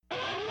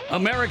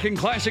American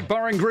Classic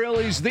Bar and Grill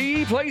is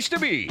the place to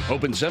be.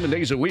 Open 7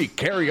 days a week,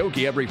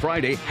 karaoke every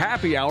Friday,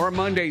 happy hour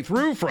Monday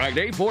through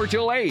Friday, 4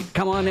 till 8.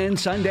 Come on in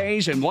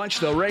Sundays and watch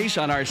the race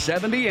on our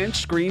 70-inch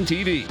screen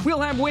TV. We'll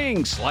have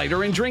wings,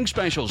 slider and drink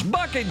specials,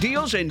 bucket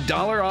deals, and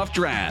dollar off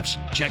drafts.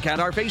 Check out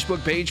our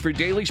Facebook page for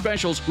daily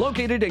specials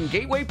located in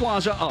Gateway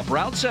Plaza up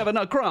Route 7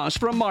 across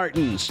from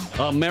Martin's.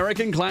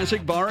 American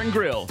Classic Bar and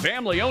Grill,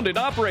 family owned and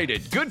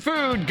operated. Good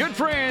food, good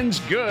friends,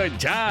 good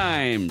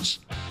times.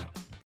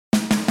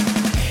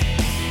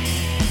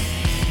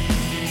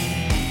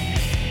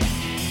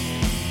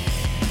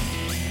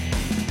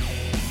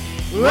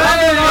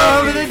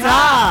 Welcome over the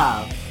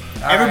top.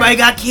 Everybody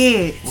got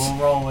kids. We'll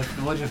roll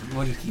with. We'll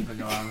just keep it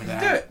going with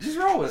that. Do it. Just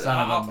roll with it.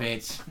 Son of a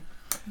bitch.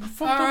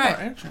 Fucked up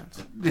our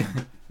entrance.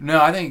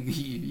 No, I think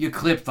you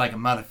clipped like a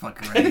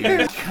motherfucker right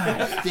here.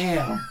 God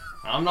damn.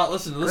 I'm not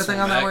listening to Good this thing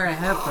one I'm not back. wearing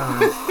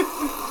headphones.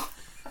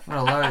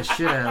 I'm gonna load the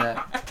shit out of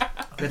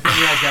that. Good thing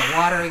you guys got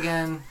water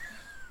again.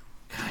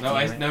 God No damn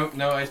ice, it.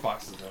 no ice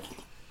boxes though.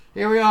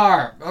 Here we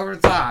are, over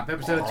the top,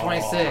 episode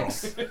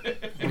 26.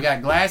 We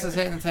got glasses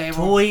hitting the table.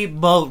 Toy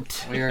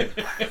boat. We're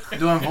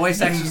doing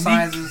voice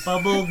exercises.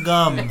 Bubble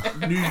gum.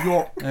 New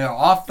York. They're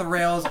off the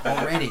rails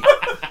already.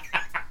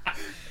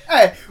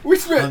 Hey, we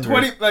spent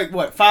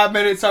 5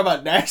 minutes talking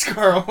about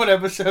NASCAR on one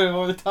episode of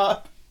Over the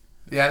Top.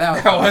 Yeah,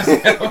 that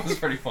That was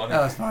pretty funny.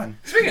 was fun.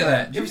 Speaking of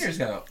that, Junior's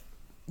got.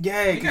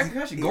 Yeah, You got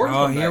concussion. Gordon's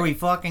Oh, coming here back. we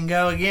fucking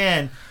go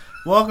again.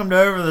 Welcome to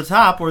Over the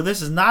Top, where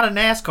this is not a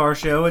NASCAR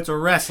show, it's a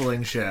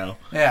wrestling show.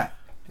 Yeah.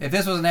 If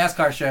this was a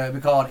NASCAR show, it'd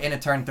be called Into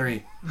Turn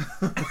 3.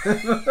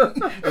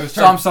 It was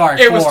So I'm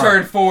sorry. It was 4.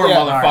 turn 4, Yeah.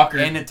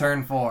 motherfucker. Into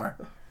Turn 4.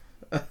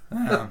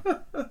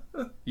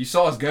 You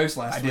saw his ghost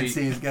last I week. did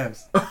see his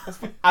ghost.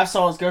 I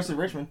saw his ghost in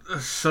Richmond.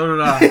 So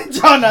did I.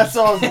 John, I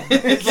saw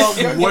his ghost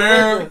in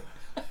Where Richmond.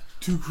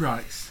 to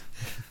Christ.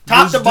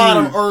 Top This to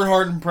bottom, dude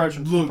Earnhardt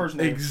impression. Look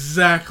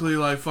exactly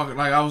like fucking.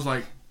 Like, I was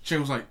like, Shane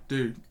was like,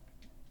 dude,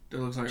 that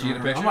looks like Did you get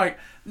a Earnhardt. picture? I'm like,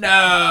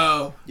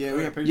 no. Yeah, we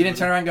got pictures. You didn't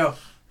turn around and go,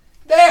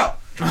 Dale!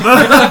 Dude,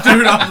 I was Did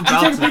you about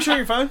take a to. picture on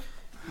your phone?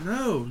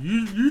 No,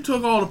 you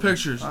took all the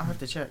pictures. I'll have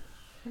to check.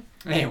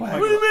 Anyway.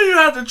 What do you mean you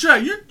have to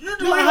check? You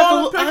delete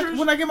all the pictures?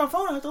 When I get my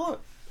phone, I have to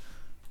look.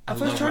 I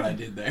first love tried what I it.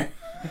 did there.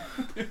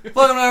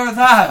 Welcome to Over the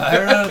Top,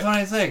 episode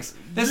 26.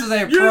 This is a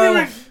You pro...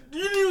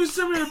 didn't even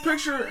send me a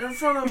picture in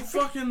front of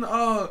fucking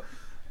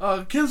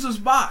Kenz's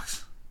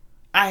box.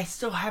 I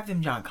still have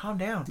them, John. Calm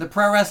down. The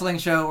pro wrestling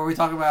show where we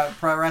talk about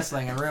pro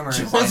wrestling and rumors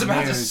John's and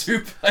about to news.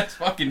 suplex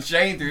fucking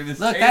Shane through this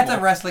Look, table. that's a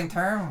wrestling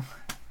term.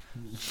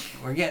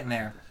 We're getting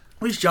there.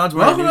 At least John's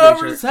wearing Welcome a to new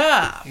Over the shirt.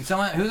 Top.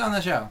 Who's on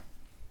the show?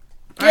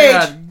 I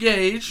got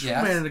Gage,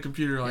 Yes. man in the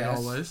computer like Yes.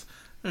 always.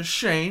 And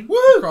Shane Woo!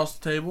 across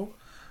the table.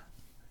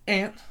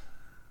 Ant.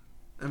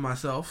 And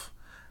myself.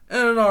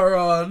 And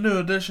our new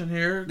addition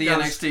here. The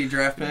got NXT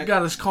draft Us, pick.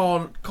 got us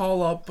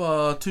call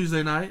up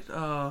Tuesday night.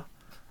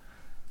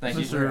 Thank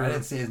you. Mr. I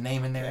didn't see his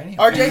name in there anyway.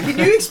 RJ, can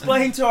you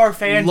explain to our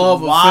fans Love of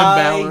Finn why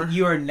Balor.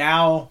 you are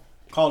now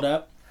called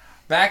up?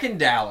 Back in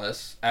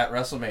Dallas at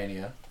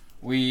WrestleMania,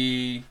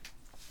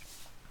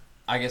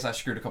 I guess I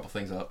screwed a couple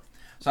things up.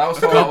 So I was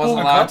told I wasn't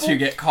allowed to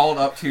get called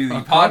up to the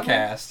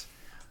podcast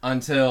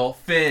until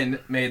Finn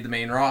made the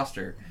main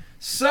roster.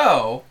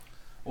 So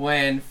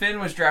when Finn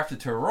was drafted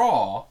to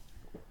Raw,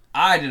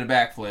 I did a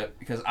backflip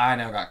because I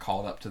now got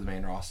called up to the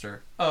main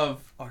roster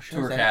of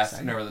Tourcast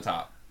and Over the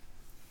Top.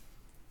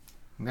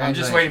 I'm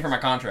just waiting for my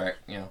contract,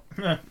 you know.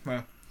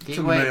 Keep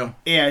in the waiting. mail.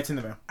 Yeah, it's in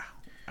the mail.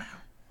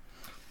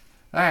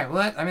 Alright,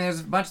 well, I mean, there's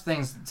a bunch of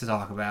things to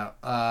talk about.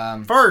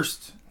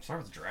 First,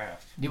 Start with the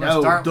draft. You want to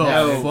No, start? the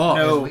fuck?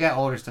 no. We got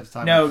older stuff to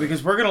talk no, about.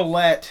 because we're gonna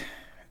let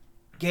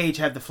Gage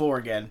have the floor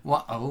again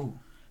What? Oh.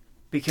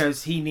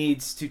 because he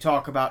needs to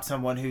talk about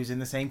someone who's in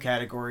the same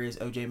category as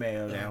OJ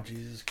Mayo now.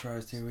 Jesus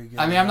Christ, here we go.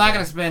 I mean, I'm not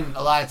going to spend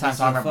a lot of time This is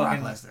talking a about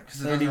Brock fucking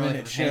Lesnar.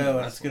 30-minute show,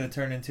 and it's going to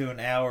turn into an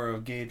hour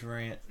of Gage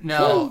rant.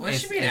 No, This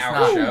it's, should be an it's hour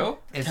not. show.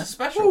 It's It's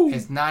special.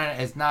 It's not.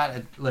 It's not.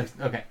 Look,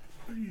 okay.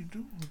 What are you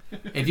doing?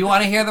 If you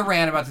want to hear the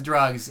rant about the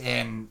drugs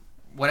and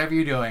whatever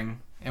you're doing,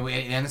 and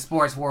in the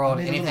sports world,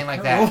 anything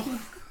like that,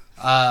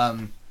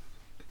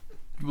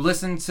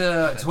 listen to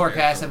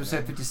Tourcast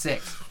episode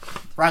 56.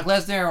 Brock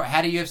Lesnar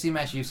had a UFC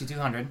match, UFC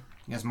 200,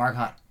 against Mark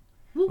Hunt,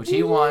 which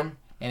he won,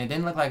 and it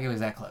didn't look like it was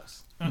that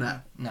close. Nah.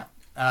 No.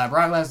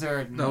 Brock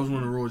Lesnar That was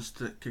when the roids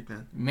kicked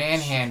in.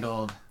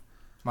 manhandled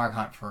Mark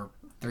Hunt for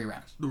 3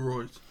 rounds. The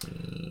roids.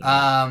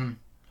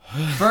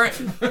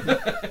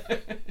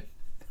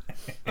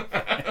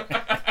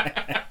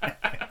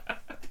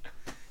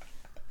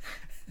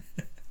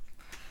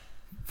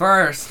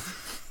 First,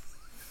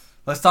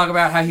 let's talk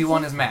about how he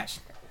won his match.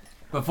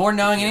 Before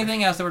knowing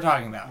anything else that we're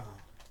talking about,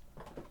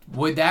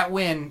 would that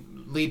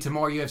win lead to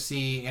more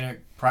UFC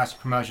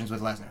promotions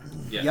with Lesnar?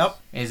 Yes. Yep.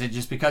 Is it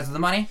just because of the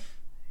money?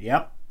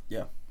 Yep.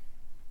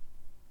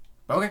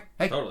 Okay.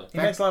 Hey, Totally. He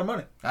makes a lot of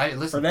money for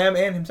listen, them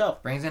and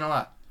himself. brings in a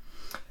lot.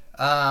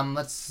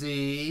 Let's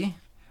see.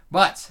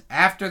 But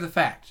after the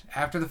fact,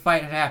 after the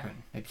fight had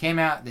happened, it came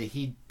out that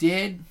he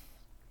did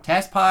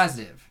test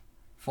positive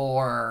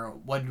for,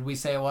 what did we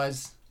say it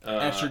was?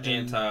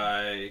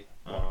 Estrogen.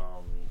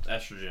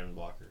 Estrogen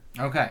blocker.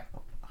 Okay.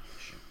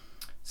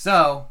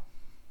 So,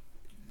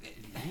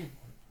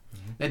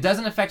 it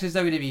doesn't affect his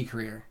WWE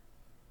career.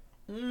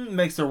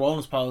 Makes their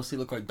wellness policy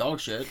look like dog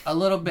shit. A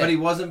little bit. But he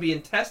wasn't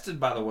being tested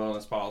by the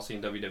wellness policy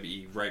in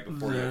WWE right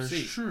before That's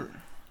UFC. true.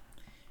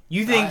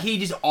 You think he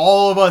just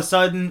all of a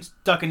sudden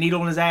stuck a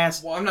needle in his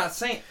ass? Well, I'm not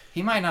saying.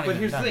 He might not But even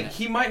here's the have thing: done that.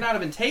 he might not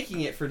have been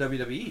taking it for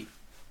WWE.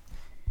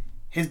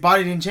 His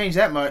body didn't change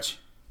that much.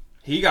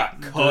 He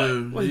got cut,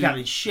 Dude, Well, he got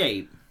in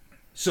shape.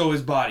 so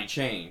his body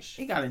changed.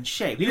 He got in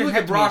shape. He You didn't look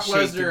at have to be in Brock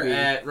shape to Lesnar be-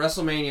 at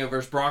WrestleMania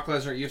versus Brock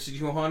Lesnar at UFC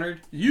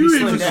 200. you He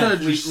even slimmed down. said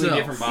Completely yourself.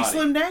 different He body.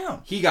 slimmed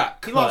down. He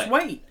got He cut. lost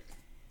weight.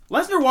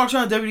 Lesnar walks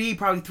around WWE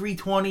probably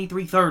 320,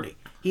 330.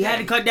 He had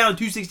to cut down to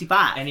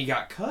 265. And he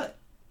got cut.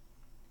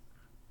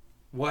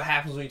 What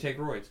happens when you take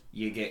roids?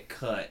 You get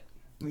cut.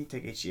 When you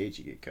take HGH,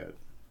 you get cut.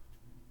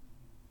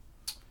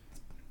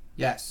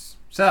 Yes.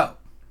 So,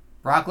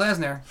 Brock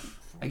Lesnar,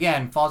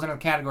 again, falls under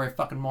the category of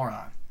fucking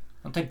moron.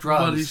 Don't take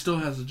drugs. But he still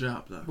has a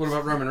job, though. What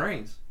about Roman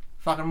Reigns?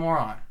 Fucking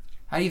moron.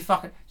 How do you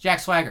fucking... Jack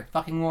Swagger,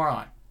 fucking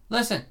moron.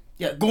 Listen,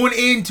 Yeah, going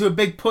into a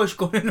big push,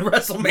 going into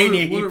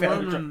WrestleMania, What he did failed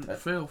to Roman drop that.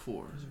 fail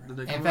for? Did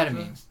they come up with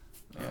amphetamines.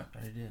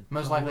 I did.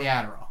 Most likely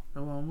Adderall.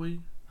 that? One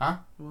weed? Huh?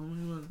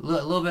 One weed?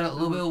 A little bit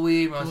of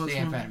weed, mostly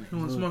You amphetamines.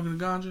 want smoking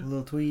the ganja? A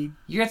little tweed.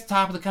 You're at the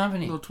top of the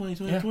company. Little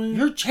 20.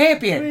 You're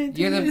champion.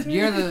 You're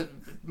the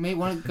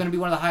going to be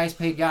one of the highest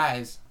paid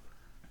guys.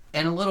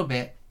 In a little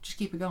bit, just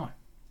keep it going.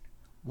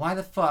 Why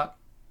the fuck?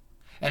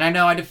 And I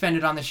know I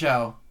defended on the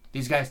show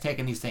these guys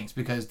taking these things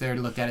because they're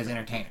looked at as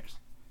entertainers.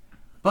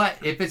 But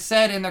if it's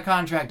said in their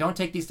contract, don't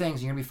take these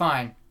things, you're going to be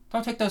fine.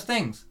 Don't take those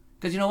things.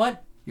 Because you know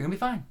what? You're going to be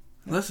fine.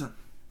 Listen.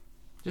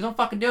 Just don't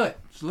fucking do it.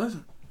 Just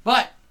listen.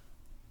 But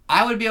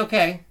I would be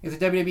okay if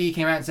the WWE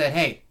came out and said,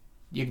 hey,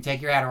 you can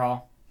take your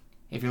Adderall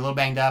if you're a little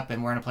banged up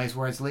and we're in a place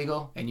where it's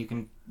legal and you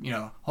can,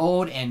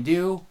 hold and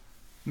do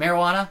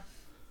marijuana,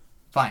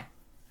 fine.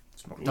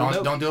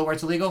 Don't do it where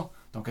it's illegal.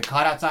 Don't get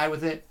caught outside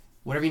with it.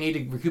 Whatever you need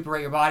to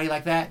recuperate your body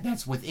like that,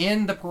 that's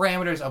within the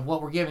parameters of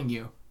what we're giving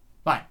you.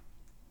 Fine.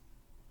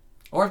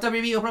 Or if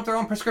WWE opened up their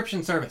own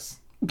prescription service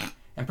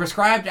and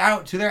prescribed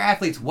out to their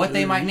athletes what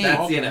they might need.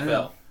 That's the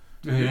NFL.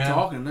 You're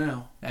talking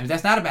now. I mean,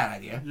 that's not a bad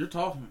idea. You're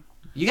talking.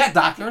 You got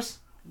doctors,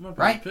 I'm not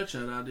Right? pitch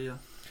that idea.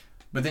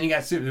 but then you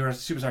got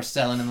superstars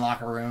selling in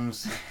locker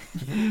rooms.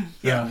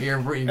 You're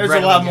There's a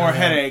lot more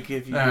headache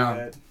if you do Yeah.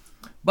 that.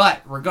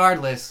 But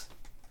regardless,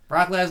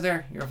 Brock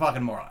Lesnar, you're a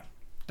fucking moron.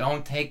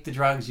 Don't take the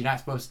drugs you're not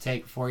supposed to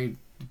take before you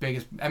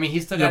biggest. I mean,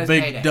 he's still got You his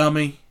big payday.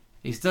 dummy.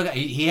 He's still got.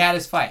 He had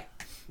his fight.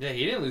 Yeah,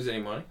 he didn't lose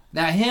any money.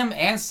 Now him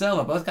and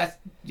Silva both got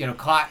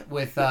caught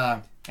with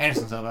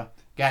Anderson Silva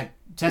got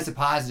tested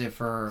positive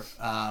for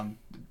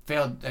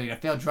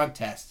failed drug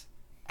test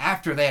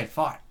after they had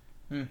fought.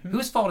 Mm-hmm.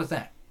 Whose fault is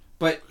that?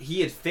 But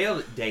he had failed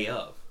it day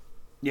of.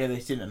 Yeah, they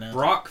didn't announce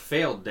Brock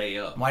failed day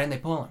of. Why didn't they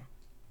pull him?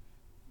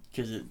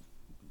 because it.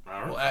 I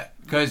don't know.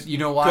 Because you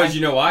know why? 'Cause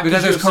you know why?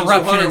 Because there's 'Cause UFC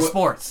corruption 200 in wa-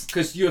 sports.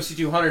 Because UFC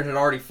 200 had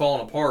already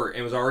fallen apart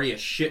and was already a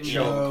shit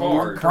show of a No,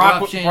 card.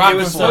 Corruption. Brock It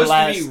was was the supposed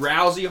last. to be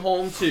Rousey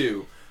home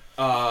 2,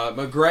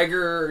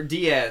 McGregor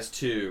Diaz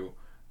 2.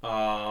 Who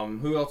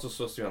else was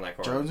supposed to be on that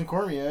card? Jones and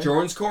Cormier.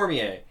 Jones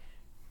Cormier.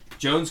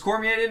 Jones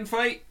Cormier didn't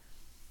fight.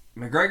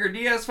 McGregor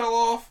Diaz fell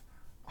off.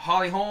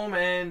 Holly Holm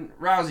and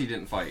Rousey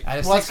didn't fight. Out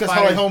of Well, that's six because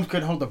Holly fighters, Holmes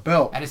couldn't hold the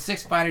belt. out of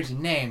 6 fighters you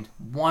named,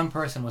 1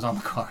 person was on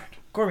the card.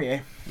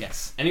 Cormier.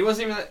 Yes. And he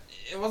wasn't even that,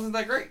 it wasn't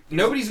that great.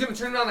 Nobody's going to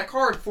turn down that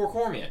card for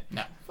Cormier.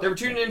 No. They were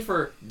tuning in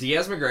for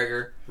Diaz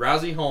McGregor,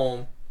 Rousey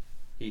Holm.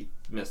 He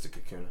missed a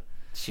Kakuna.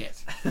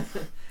 Shit.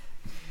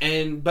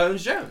 And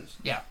Bones Jones.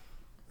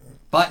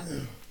 But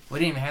we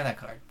didn't even have that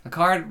card. The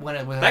card when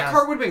it was That announced,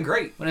 card would have been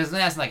great. when it was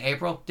announced in like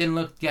April didn't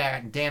look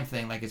damn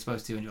thing like it's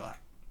supposed to in July.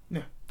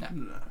 No.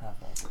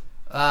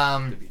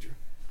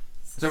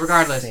 So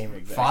regardless, Same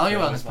exact follow your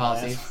thing wellness as my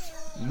policy,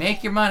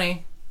 make your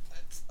money,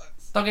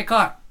 don't get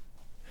caught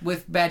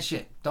with bad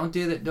shit. Don't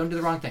do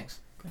the wrong things.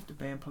 Have to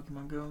ban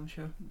Pokemon Go on the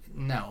show.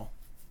 No,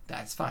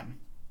 that's fun.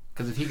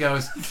 Because if he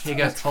goes,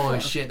 holy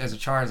shit, there's a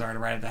Charizard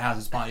right at the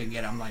house spot you can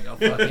get it. I'm like, oh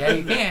fuck yeah,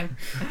 you can.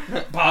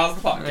 Pause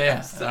the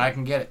podcast. Yeah, I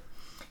can get it.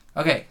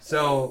 Okay,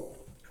 so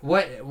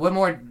what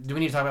more do we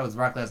need to talk about with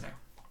Brock Lesnar?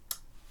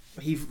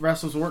 He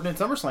wrestles Orton at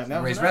SummerSlam.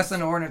 That was He's announced.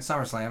 wrestling Orton at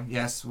SummerSlam.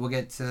 Yes, we'll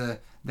get to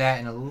that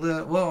in a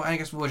little. Well, I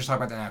guess we'll just talk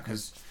about that now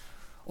because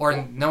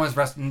Orton, no one's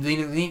wrestling.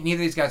 Neither of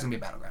these guys are gonna be a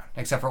battleground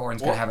except for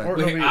Orton's gonna have a.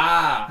 Orton-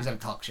 He's at a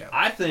talk show.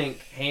 I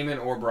think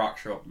Heyman or Brock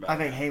show up. I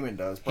think Heyman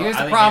does. But Here's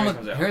I the think Heyman problem.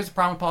 comes out. Here's the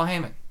problem with Paul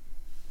Heyman,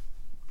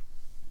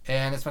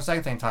 and it's my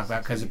second thing to talk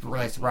about because it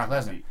relates to Brock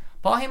Lesnar.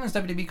 Paul Heyman's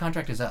WWE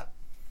contract is up.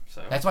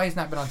 So That's why he's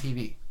not been on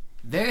TV.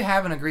 They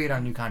haven't agreed on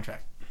a new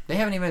contract. They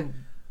haven't even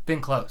been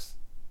close.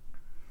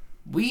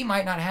 We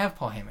might not have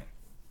Paul Heyman.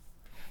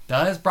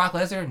 Does Brock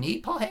Lesnar need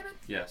Paul Heyman?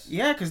 yes.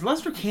 yeah, because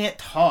Lesnar can't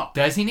talk.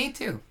 Does he need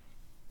to?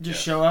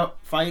 Just show up,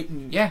 fight,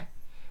 and Yeah.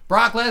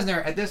 Brock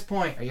Lesnar at this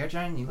point. Are you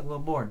John? You look a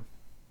little bored.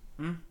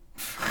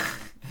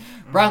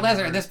 Brock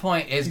Lesnar at this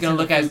point is he's going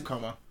in to a look food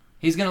coma.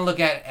 he's going to look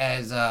at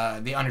as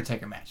the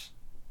Undertaker match.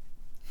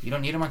 You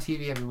don't need him on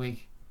TV every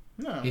week.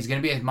 No. He's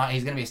gonna be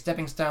a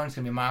stepping stone. It's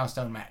gonna be a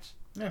milestone match.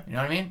 Yeah. You know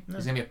what I mean? Yeah.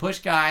 He's gonna be a push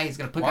guy. He's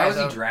gonna put Why guys was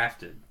he over.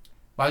 drafted?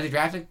 Why was he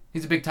drafted?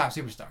 He's a big top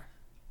superstar.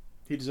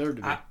 He deserved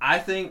to be. I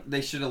think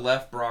they should have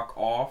left Brock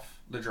off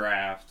the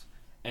draft,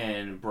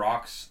 and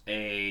Brock's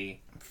a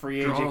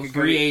free agent.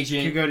 free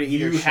agent. Could go to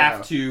either you show.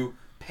 have to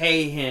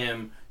pay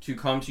him to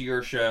come to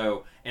your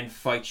show and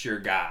fight your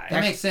guy.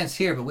 That makes sense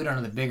here, but we don't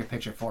know the bigger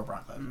picture for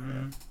Brock Lesnar.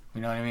 Mm-hmm.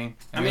 You know what I mean?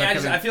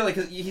 I feel like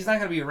he's not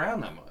going to be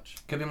around that much.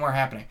 Could be more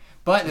happening.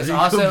 But there's He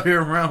also could be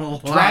around a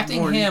lot drafting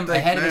more than you him think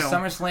ahead of his now.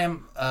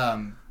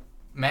 SummerSlam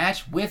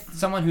match with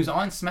someone who's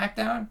on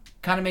SmackDown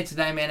kind of makes a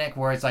dynamic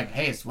where it's like,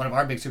 hey, it's one of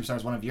our big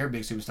superstars, one of your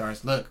big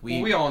superstars. Look,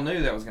 We all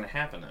knew that was going to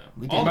happen, though.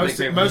 We did. All the Most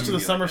big of the pay-per-views would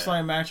be like that.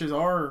 SummerSlam matches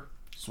are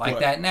like split.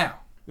 that now.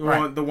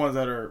 The ones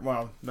that are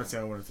that's the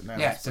only one that's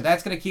announced. Yeah, so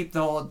that's going to keep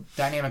the whole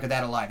dynamic of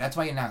that alive. That's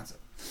why you announce it.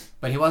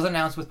 But he was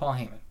announced with Paul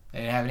Heyman. They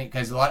didn't have any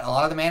because a lot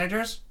of the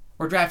managers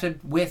were drafted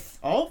with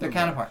All of their them.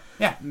 counterpart.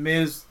 Yeah.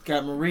 Miz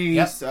got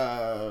Maurice.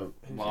 Lana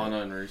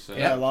and Rusev.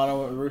 Yep. Lana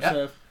Rusev.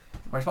 Yep.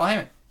 Where's Paul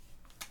Heyman?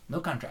 No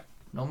contract,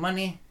 no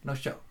money, no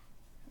show.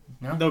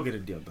 You know? They'll get a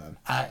deal done.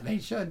 They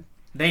should.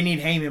 They need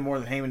Heyman more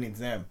than Heyman needs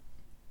them.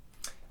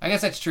 I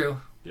guess that's true.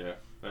 Yeah,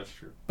 that's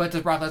true. But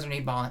does Brock Lesnar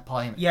need Paul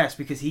Heyman? Yes,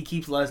 because he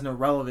keeps Lesnar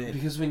relevant.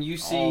 Because when you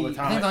see... All the I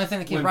time. think the only thing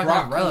that keeps When Brock Brock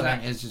Lesnar comes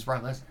relevant out- is just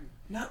Brock Lesnar.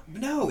 No,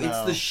 it's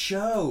No. the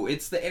show.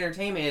 It's the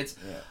entertainment. It's...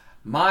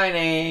 My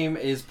name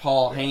is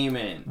Paul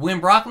Heyman. When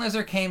Brock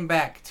Lesnar came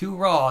back to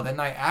Raw the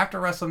night after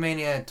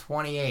WrestleMania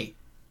 28,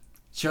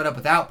 showed up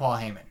without Paul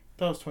Heyman.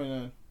 That was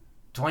 29.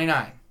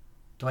 29.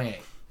 28.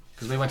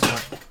 Because we went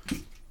to...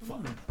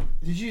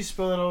 Did you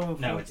spell that all over?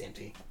 No, it's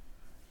empty.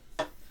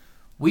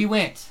 We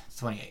went to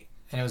 28.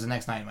 And it was the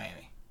next night in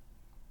Miami.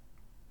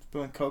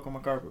 Spilling coke on my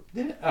carpet.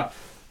 Did it? Oh.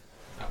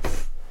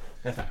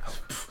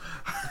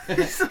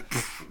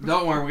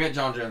 Don't worry, we'll get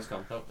John Jones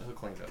come. He'll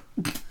clean it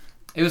up.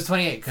 It was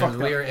 28 because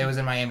Fuck it was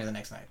in Miami the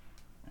next night.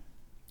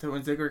 That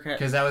when Ziggler cat.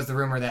 Because that was the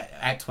rumor that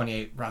at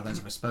 28, Brock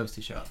Lesnar was supposed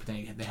to show up, but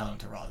then they held him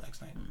to Raw the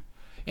next night.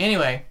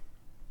 Anyway,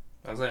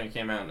 That's when he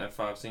came out in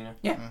F5 Cena.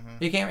 yeah,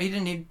 he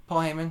didn't need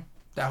Paul Heyman.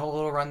 That whole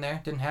little run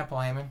there didn't have Paul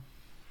Heyman.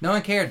 No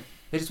one cared.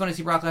 They just wanted to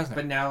see Brock Lesnar.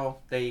 But now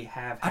they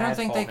have. I don't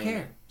think Paul they Heyman.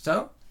 care.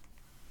 So,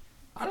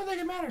 I don't think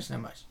it matters so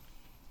much.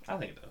 I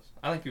think it does.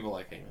 I think people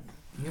like Heyman.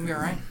 You gonna be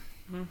alright?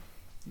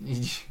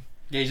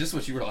 Yeah, just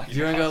what you were like.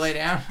 You wanna go lay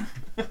down?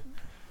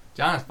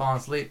 John is falling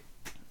asleep.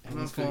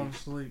 I'm falling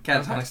asleep.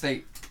 Catatonic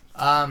state.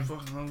 I'm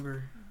fucking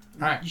hungry.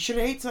 Alright. You should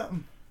have ate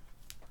something.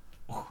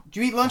 Did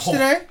you eat lunch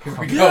today? Here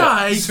we Yeah,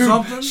 I ate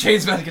something.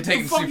 Shane's about to get What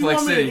taken the to fuck you Suplex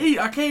want me to City. eat?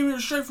 I came here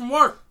straight from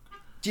work.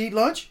 Did you eat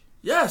lunch?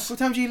 Yes. What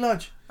time did you eat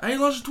lunch? I ate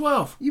lunch at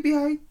 12. You be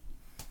alright.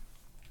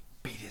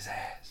 Beat his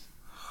ass.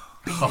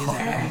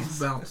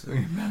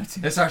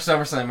 Bouncing. It's our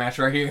SummerSlam match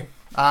right here.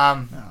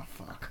 Oh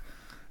fuck.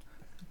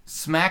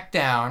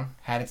 SmackDown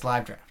had its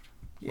live draft,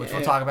 which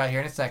we'll talk about here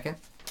in a second.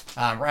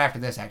 Right after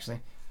this,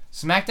 actually.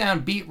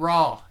 SmackDown beat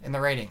Raw in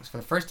the ratings for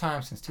the first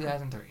time since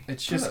 2003.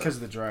 It's Just because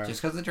of the draft.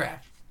 Just because of the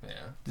draft.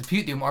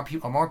 Yeah.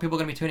 Are more people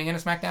going to be tuning into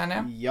SmackDown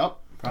now?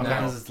 Yup. Probably No.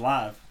 because it's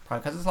live.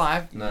 Probably because it's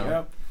live. No.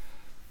 Yep.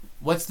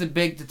 What's the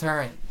big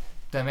deterrent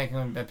that make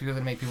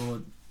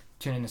people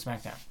tune into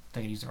SmackDown? I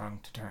think I used the wrong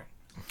deterrent.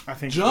 I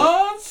think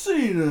John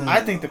Cena.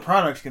 I think the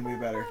product's gonna be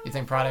better. You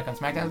think product on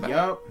SmackDown is better?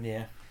 Yup.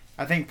 Yeah.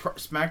 I think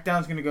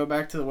SmackDown's gonna go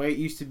back to the way it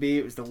used to be.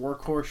 It was the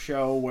workhorse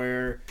show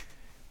where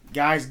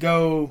guys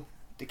go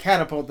to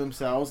catapult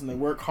themselves and they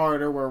work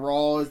harder. Where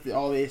Raw is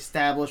all the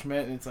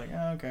establishment, and it's like,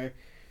 oh, okay.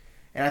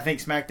 And I think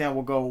SmackDown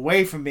will go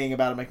away from being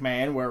about a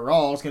McMahon, where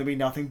Raw is going to be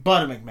nothing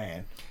but a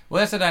McMahon. Well,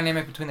 that's the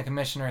dynamic between the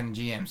commissioner and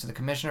the GM. So the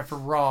commissioner for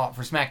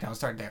SmackDown, we'll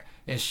start there,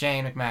 is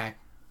Shane McMahon.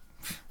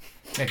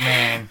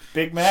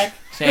 Big Mac.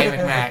 Shane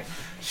McMahon,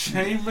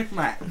 Shane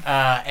McMahon.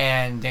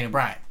 and Daniel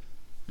Bryan.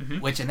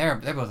 Which, and they're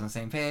both on the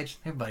same page.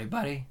 They're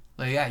buddy.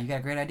 Like, yeah, you got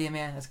a great idea,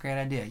 man. That's a great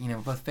idea. You know,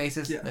 we're both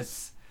faces. Yeah.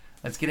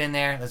 Let's get in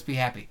there. Let's be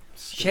happy.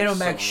 Shadow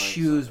Mac's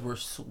shoes were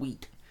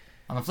sweet.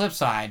 On the flip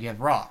side, you have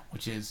Raw,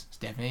 which is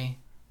Stephanie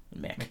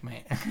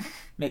McMahon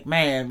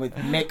McMahon with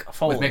Mick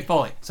Foley. with Mick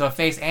Foley. So a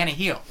face and a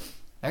heel.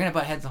 They're gonna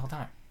butt heads the whole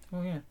time.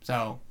 Oh yeah.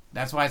 So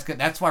that's why it's good.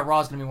 That's why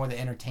Raw's gonna be more the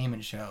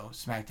entertainment show.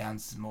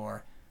 SmackDown's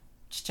more.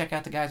 Just check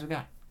out the guys we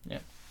got. Yeah.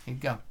 Here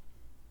you go.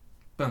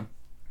 Boom.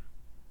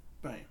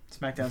 Bam.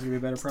 SmackDown's gonna be a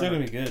better Still gonna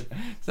product. be good.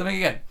 So make it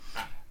good.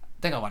 I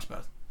think I'll watch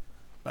both.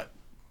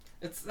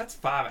 That's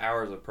 5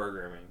 hours of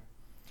programming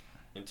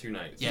in 2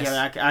 nights. Yes.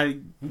 Yeah, I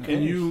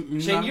And you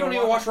Shane, you don't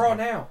even watch Raw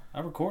now. I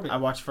recorded. I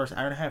watched the first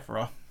hour and a half for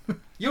Raw.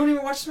 You don't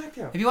even watch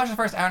SmackDown. If you watch the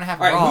first hour and a half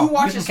of All right, Raw, who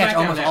watches you can catch SmackDown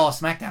almost now? all of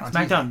SmackDown on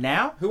SmackDown TV.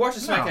 now? Who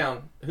watches No.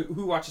 SmackDown?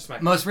 Who watches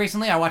SmackDown? Most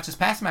recently, I watched this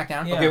past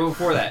SmackDown. Yeah. Okay, but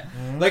before that,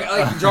 like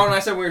John and I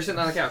said when we were sitting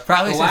on the couch.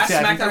 Probably the since last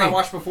SmackDown 2003. I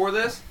watched before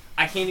this,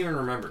 I can't even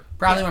remember.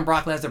 Probably when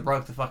Brock Lesnar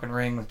broke the fucking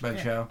ring with Big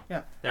Show.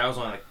 That was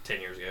only like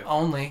 10 years ago.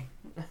 Only.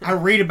 I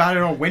read about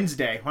it on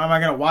Wednesday. Why am I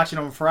gonna watch it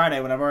on Friday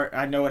whenever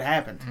I know it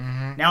happened?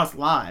 Mm-hmm. Now it's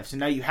live, so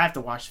now you have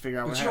to watch to figure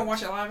out what But you don't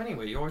happened. watch it live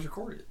anyway. You always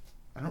record it.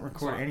 I don't record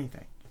Sorry.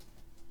 anything.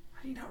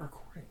 How do you not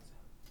record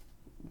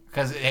anything?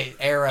 Because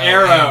Arrow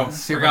Arrow, and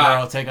Supergirl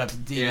forgot. take up the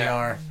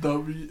DVR.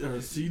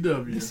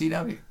 CW. The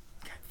CW.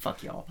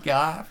 Fuck y'all.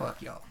 God,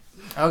 fuck y'all.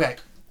 Okay, How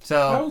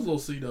so was little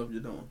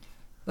CW doing?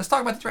 let's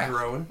talk about the draft.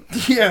 Growing.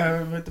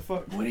 Yeah, what the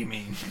fuck? What do you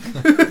mean?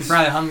 You're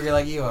probably hungry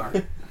like you are.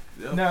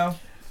 No.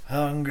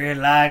 Hungry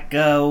like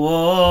a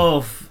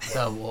wolf.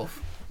 The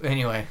wolf.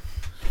 Anyway,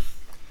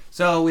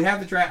 so we have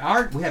the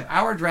draft. We have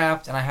our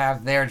draft, and I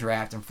have their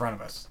draft in front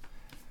of us.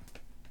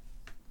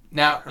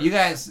 Now, you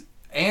guys,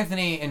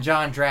 Anthony and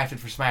John drafted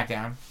for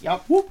SmackDown.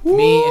 Yup.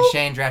 Me and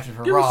Shane drafted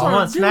for Raw.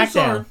 on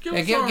SmackDown.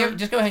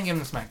 Just go ahead and give him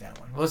the SmackDown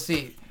one. We'll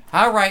see.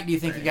 How right do you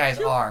think you guys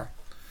are?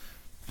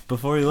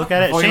 Before we look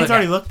at it, Before you Shane's look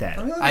already at looked at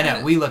it. I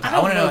know. We looked. I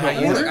want to know how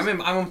you look.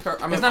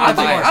 I'm It's not about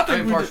the order.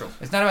 I'm impartial.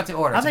 It's not about the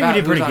order. I It's think we about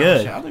did pretty who's on the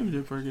good. show. I think we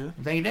did pretty good.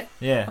 You think you did?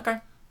 Yeah. Okay.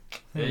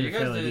 Yeah, We were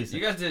fairly you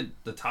decent. guys did.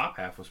 The top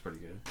half was pretty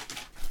good.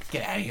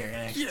 Get out of here,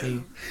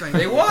 NXT.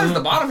 It was the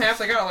bottom half.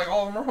 They got like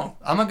all of them wrong.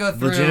 I'm gonna go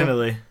through.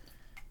 Legitimately.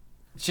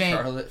 Shane,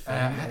 Charlotte,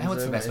 Finn,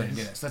 what's the Enzo, best way to do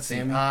Miz, this? Let's see.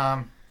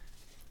 Sammy.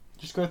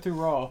 Just go through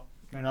Raw,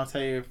 and I'll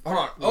tell you. Hold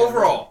on.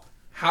 Overall,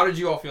 how did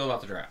you all feel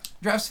about the draft?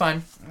 Draft's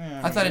fine.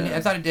 Yeah, I thought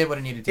it did what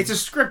it needed to. It's a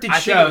scripted I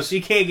think show, it was- so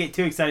you can't get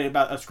too excited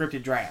about a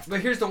scripted draft.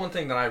 But here's the one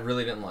thing that I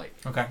really didn't like,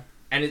 Okay.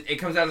 and it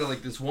comes down to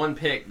like this one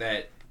pick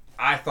that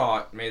I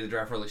thought made the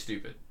draft really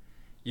stupid.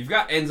 You've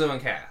got Enzo and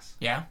Cass.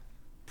 Yeah.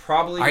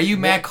 Probably. Are you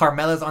mad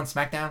Carmella's on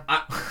SmackDown?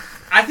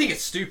 I think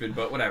it's stupid,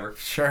 but whatever.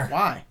 Sure.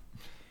 Why?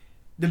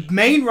 The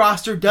main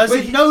roster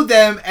doesn't But- know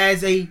them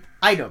as a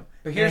item.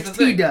 But here's NXT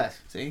the thing. does.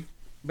 See?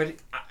 But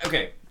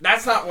okay,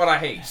 that's not what I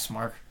hate.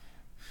 Smart.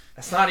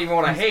 That's not even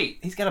what I hate.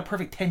 He's got a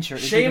perfect 10 shirt.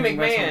 Shane He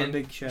wrestles on a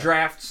big McMahon show.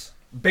 drafts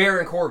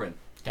Baron Corbin.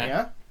 Okay.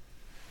 Yeah?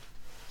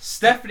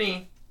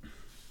 Stephanie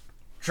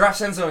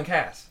drafts Enzo and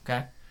Cass.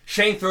 Okay.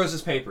 Shane throws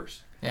his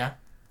papers. Yeah.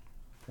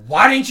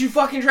 Why didn't you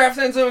fucking draft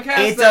Enzo and Cass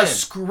It's then? a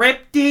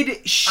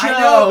scripted show. I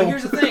know, but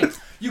here's the thing.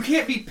 You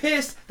can't be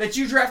pissed that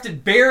you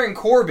drafted Baron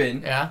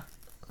Corbin Yeah.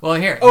 Well,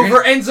 here.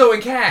 over Enzo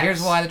and Cass.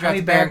 Here's why they How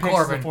many drafted Baron Baron picks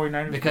does the Corbin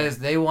 49ers because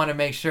they want to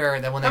make sure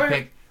that when they How many-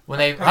 pick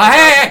hey,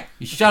 many- hey,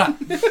 you shut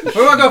up.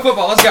 We're gonna go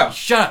football. Let's go.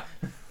 Shut up.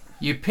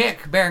 You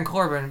pick Baron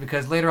Corbin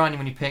because later on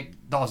when you pick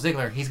Dolph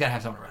Ziggler, he's got to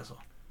have someone to wrestle.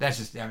 That's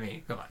just, I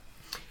mean, come on.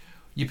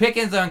 You pick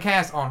Enzo and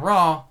Cass on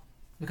Raw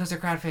because they're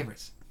crowd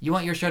favorites. You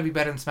want your show to be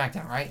better than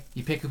SmackDown, right?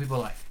 You pick who people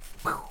like.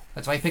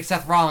 That's why you pick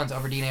Seth Rollins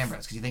over Dean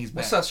Ambrose because you think he's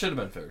Well, better. Seth should have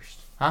been first.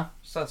 Huh?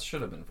 Seth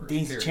should have been first.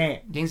 Dean's the period.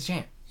 champ. Dean's the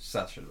champ.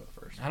 Seth should have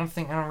been first. I don't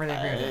really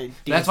agree with that. Dean's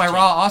That's why the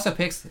Raw also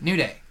picks New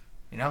Day.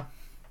 You know?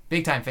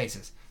 Big time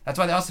faces. That's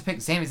why they also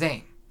picked Sami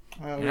Zayn.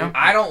 Well, You know?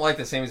 I don't like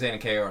that Sami Zayn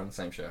and KO are on the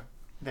same show.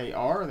 They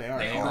are? They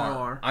They are.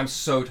 are. I'm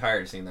so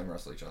tired of seeing them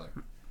wrestle each other.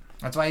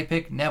 That's why you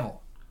pick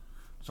Neville.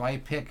 That's why you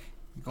pick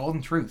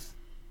Golden Truth.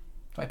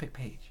 That's why I pick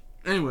Paige.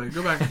 Anyway,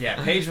 go back.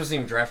 Yeah, Paige wasn't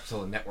even drafted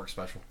till the network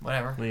special.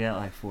 Whatever. We got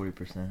like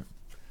 40%.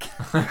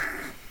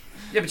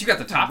 Yeah, but you got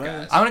the top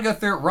guys. I'm going to go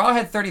through. Raw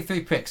had 33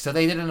 picks, so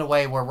they did it in a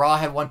way where Raw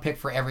had one pick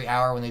for every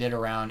hour when they did a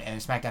round,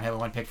 and SmackDown had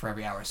one pick for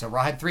every hour. So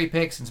Raw had 3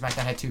 picks, and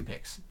SmackDown had 2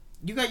 picks.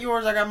 You got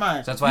yours, I got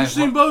mine. So that's why You've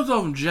seen both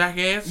of them,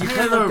 jackass. You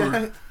Hand could over.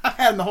 have I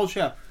had them the whole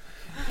show.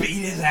 Beat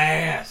his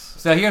ass.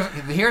 So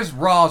here's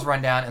Raw's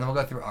rundown, and then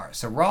we'll go through ours.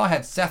 So Raw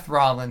had Seth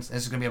Rollins.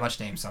 This is going to be a bunch of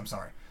names, so I'm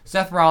sorry.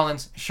 Seth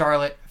Rollins,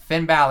 Charlotte,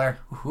 Finn Balor.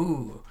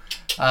 Ooh.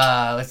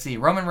 Let's see.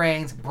 Roman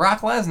Reigns,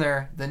 Brock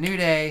Lesnar, The New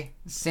Day,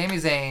 Sami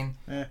Zayn,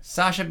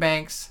 Sasha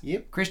Banks,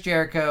 Yep. Chris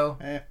Jericho,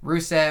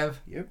 Rusev,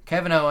 Yep.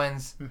 Kevin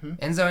Owens,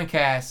 Enzo and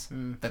Cass,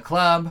 The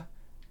Club,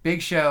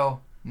 Big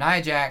Show,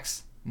 Nia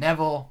Jax,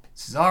 Neville,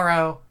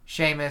 Cesaro,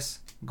 Sheamus,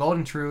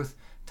 Golden Truth,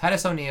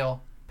 Titus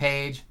O'Neil,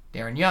 Paige,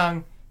 Darren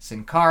Young,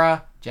 Sin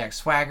Cara, Jack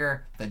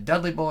Swagger, The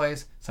Dudley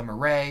Boys, Summer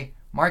Rae,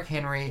 Mark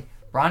Henry,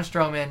 Braun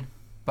Strowman,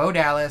 Bo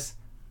Dallas,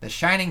 The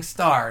Shining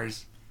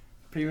Stars,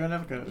 Primo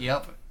never goes.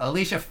 yep,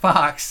 Alicia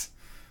Fox,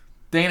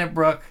 Dana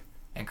Brooke,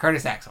 and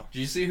Curtis Axel. Did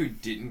you see who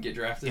didn't get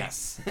drafted?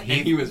 Yes. And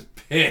he was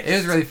pissed. It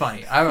was really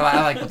funny. I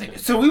like what they did.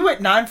 So we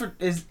went 9 for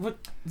is what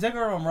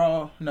Ziggler on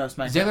Raw? No,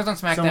 SmackDown. Ziggler's on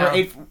So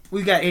SmackDown.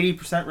 we got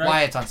 80% right.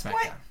 Wyatt's on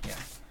SmackDown. Yeah.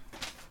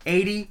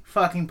 80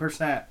 fucking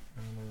percent.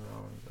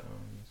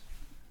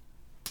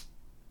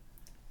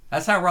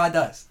 That's how Raw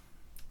does.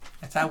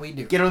 That's how we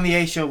do. Get on the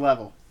A show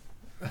level.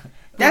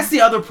 That's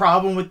the other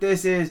problem with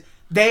this is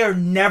they are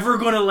never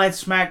going to let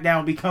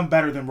SmackDown become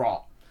better than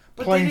Raw.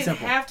 But Plain they didn't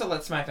simple. have to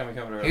let SmackDown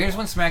become better. Here's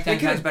when They SmackDown could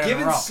does have better than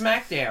given Raw.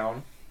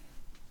 SmackDown.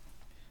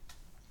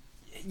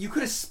 You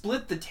could have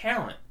split the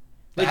talent.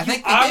 Like I you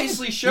think they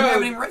obviously did. showed. You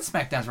haven't even read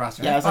SmackDown's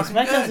roster. Yeah, It's like fucking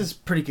SmackDown's good. is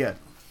pretty good.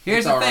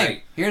 Here's It's the thing.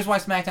 alright. Here's why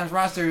SmackDown's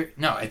roster.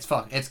 No, it's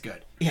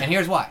good. Yeah. And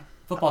here's why.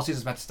 Football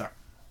season's about to start.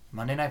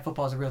 Monday Night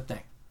Football is a real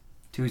thing.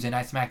 Tuesday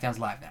night SmackDown's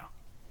live now.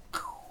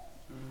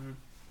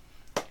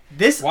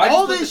 This Why'd you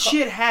all split this the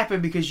shit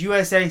happened because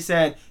USA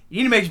said you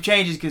need to make some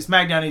changes because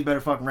SmackDown needs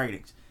better fucking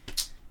ratings.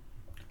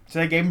 So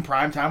they gave him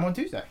prime time on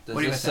Tuesday. Does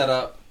What do you this think? set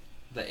up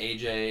the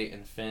AJ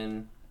and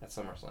Finn at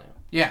SummerSlam?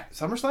 Yeah,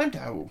 SummerSlam?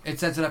 No. it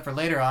sets it up for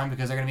later on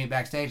because they're going to meet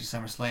backstage at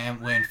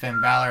SummerSlam when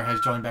Finn Balor has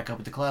joined back up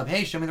with the club.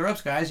 Hey, show me the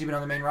ropes, guys. You've been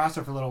on the main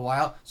roster for a little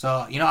while, so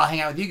I'll hang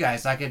out with you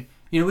guys. So I could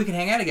You know, we can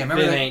hang out again.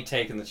 Remember, Finn that- ain't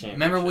taking the championship.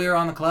 remember we were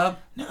on the club?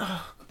 No.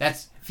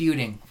 That's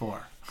feuding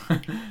for.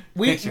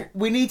 Picture.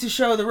 We need to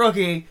show the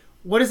rookie.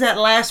 What does that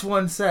last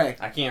one say?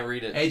 I can't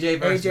read it. AJ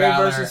versus AJ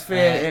Balor versus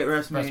Finn at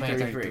WrestleMania WrestleMania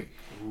 33. They Which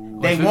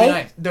would be won't.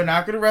 nice. They're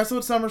not going to wrestle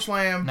at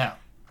SummerSlam. No.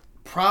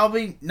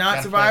 Probably not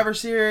Gotta Survivor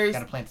Series.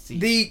 Gotta plant the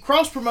seed. The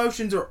cross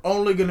promotions are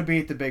only going to be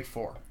at the Big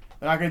Four.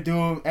 They're not going to do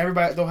them.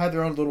 Everybody, they'll have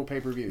their own little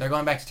pay-per-views. They're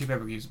going back to 2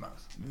 pay-per-views most.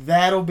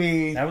 That'll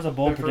be. That was a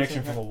bold the first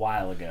prediction thing. from a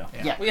while ago.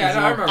 Yeah. Well, yeah,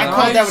 I remember. I that.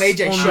 called that when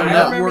AJ On showed the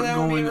up. I remember network that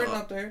one being going written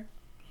up. up there.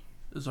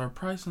 Is our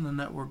price on the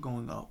network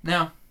going up?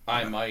 No.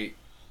 I might.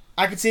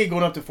 I could see it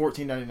going up to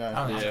 $14.99.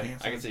 I don't Yeah,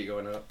 think so. I can see it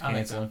going up. I don't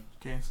think so.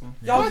 Canceling.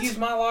 Y'all use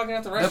my login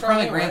at the They're restaurant.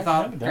 probably anyway.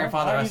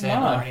 grandfather us in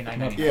already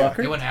 $9.99. Yeah.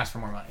 They wouldn't ask for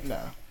more money. No.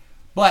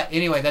 But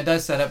anyway, that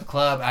does set up a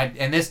club.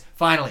 And this,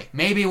 finally,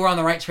 maybe we're on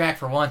the right track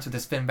for once with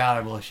this Finn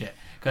Balor bullshit.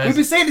 We've been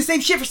Because saying the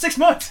same shit for 6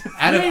 months.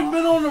 out We of, ain't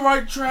been on the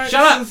right track.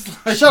 Shut up!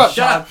 since- Shut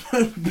up.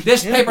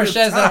 this paper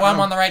says that I'm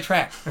on the right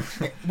track.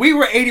 We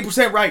were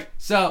 80% right.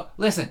 So,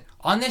 listen,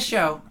 on this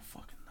show,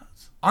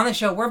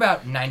 we're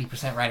about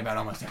 90% right about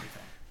almost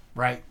everything.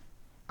 Right?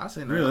 I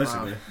say no.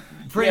 Realistically.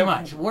 Pretty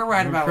much. We're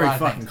right We're about a pretty lot of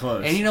fucking things.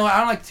 close. And you know what? I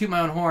don't like to toot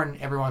my own horn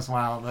every once in a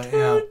while, but, you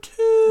know,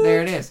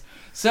 there it is.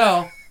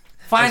 So,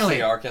 finally,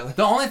 That's the R. Kelly.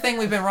 the only thing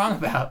we've been wrong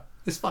about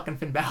is fucking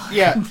Finn Balor.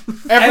 Yeah.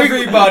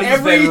 Everybody's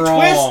every been twist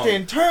wrong.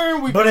 and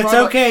turn. But it's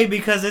okay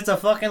because it's a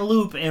fucking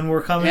loop and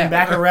we're coming Yeah.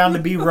 back around to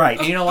be right.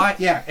 And you know what?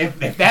 Yeah,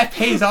 if that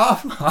pays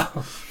off,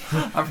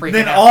 I'm freaking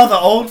Then out. all the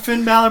old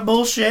Finn Balor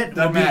bullshit will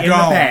Doesn't be matter. in the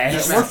Gone.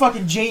 past. We're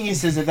fucking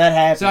geniuses if that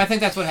happens. So I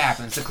think that's what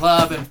happens. The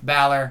club and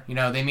Balor, you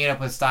know, they meet up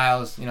with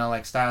Styles. You know,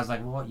 like Styles, like,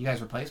 well, what, you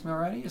guys replaced me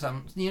already, or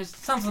something, you know,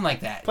 something like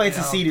that. Plants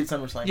you a know? seed at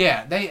SummerSlam.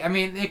 Yeah, I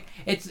mean,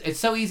 it's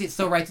so easy. It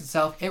still writes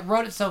itself. It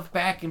wrote itself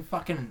back in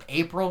fucking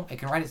April. It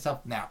can write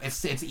itself now.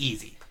 It's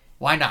easy.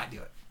 Why not do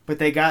it? But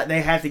they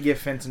have to give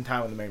Finn some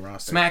time on the main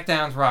roster.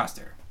 SmackDown's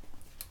roster.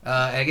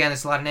 Again,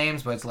 it's a lot of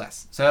names, but it's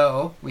less.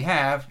 So we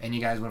have, and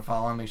you guys want to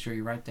follow on, make sure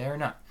you're right there or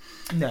not.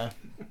 No.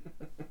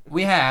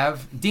 We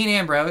have Dean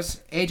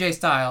Ambrose, AJ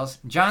Styles,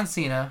 John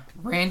Cena,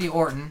 Randy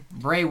Orton,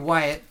 Bray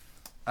Wyatt,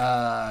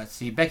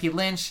 Becky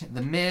Lynch,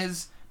 The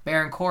Miz,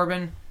 Baron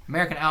Corbin,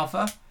 American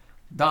Alpha,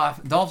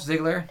 Dolph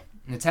Ziggler,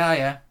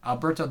 Natalya,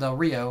 Alberto Del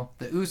Rio,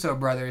 the Uso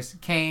brothers,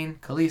 Kane,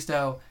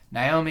 Kalisto,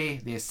 Naomi,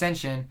 The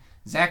Ascension,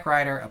 Zack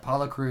Ryder,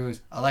 Apollo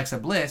Crews, Alexa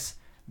Bliss,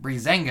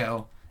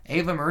 Breezango,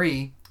 Ava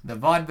Marie, the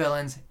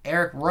Vaudevillains,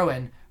 Eric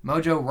Rowan,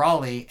 Mojo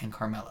Rawley, and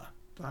Carmella.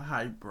 The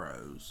hype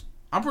bros.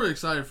 I'm pretty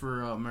excited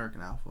for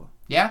American Alpha.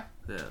 Yeah?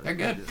 Yeah, They're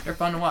good. They're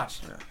fun to watch.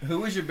 Who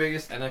was your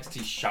biggest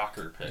NXT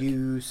shocker pick?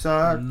 You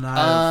suck. Nia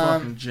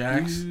fucking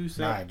Jax. You suck.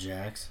 Nah,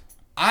 Jax.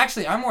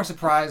 I'm more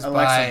surprised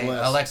Alexa by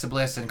Bliss. Alexa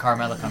Bliss and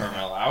Carmella coming out.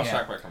 Carmella. I was Yeah.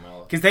 shocked by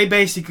Carmella. Because they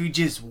basically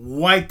just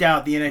wiped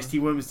out the NXT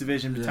Women's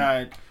Division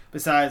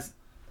besides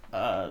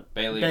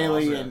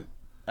Bailey and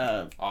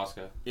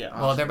Asuka. yeah.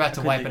 Well, they're about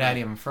to I wipe couldn't it out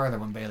think even further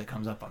when Bailey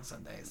comes up on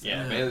Sundays.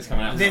 Yeah, Bailey's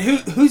coming out. of it.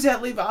 Then who's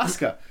that leave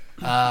Asuka?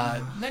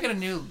 They got a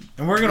new.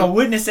 And we're gonna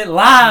witness it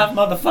live,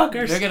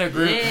 motherfuckers. They got a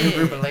new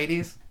group of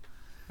ladies.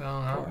 I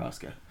don't Poor know.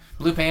 Asuka.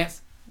 Blue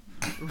pants.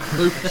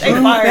 Blue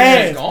fired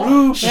pants. her.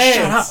 Blue Shut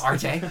up,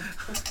 pants.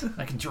 RJ.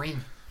 I can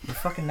dream. You're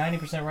fucking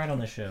 90% right on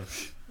this show.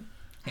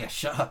 Yeah,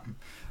 shut up.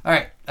 All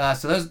right.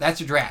 So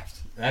that's your draft.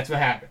 That's what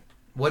happened.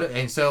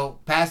 And so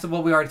past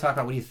what we already talked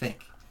about. What do you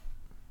think?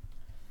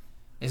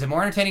 Is it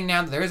more entertaining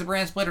now that there is a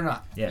brand split or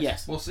not? Yes.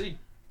 Yes. We'll see.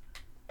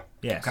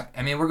 Yes. Okay.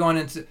 I mean,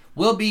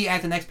 we'll be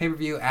at the next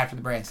pay-per-view after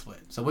the brand split,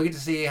 so we get to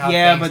see how.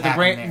 Yeah, things but the happen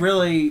brand there.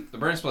 really. The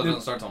brand split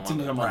doesn't start till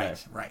Monday.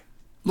 Right.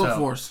 Look So-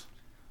 for us.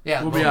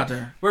 Yeah, We'll be out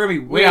there. We're gonna be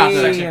We out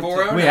there. Section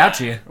 409. We out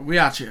here. We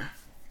out here.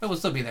 But we'll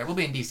still be there. We'll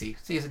be in DC.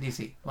 See us in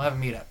DC. We'll have a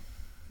meetup.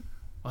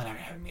 We'll never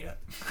have a meetup.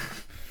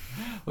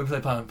 We'll play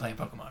playing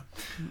Pokemon.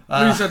 We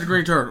just at the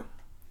Green Turtle.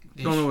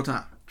 Don't know what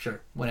time. Sure.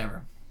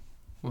 Whatever.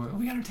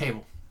 We got our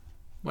table.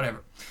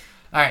 Whatever.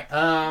 All right.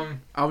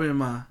 I'll be in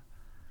my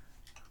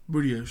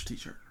Booty-O's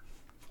t-shirt.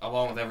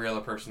 Along with every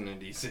other person in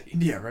DC.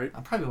 Yeah, right.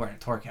 I'm probably wearing a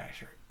Torcash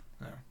shirt.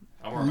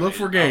 I'm wearing Look my-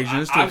 for Gage in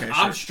his 2K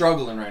I'm shirt.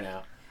 struggling right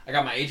now. I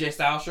got my AJ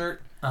Styles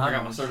shirt. Uh-huh. I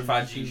got my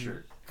Certified G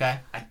shirt. Okay.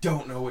 I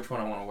don't know which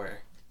one I want to wear.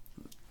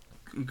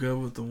 Go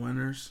with the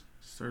winners.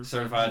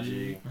 Certified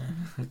G.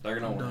 They're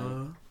gonna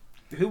win.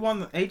 Who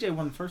won? AJ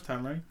won the first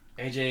time, right?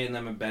 AJ and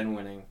them have been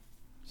winning,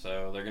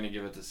 so they're gonna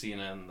give it to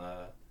Cena and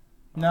the.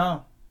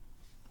 No.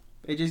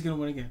 AJ's gonna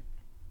win again.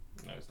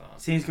 No, it's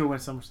not. Cena's gonna win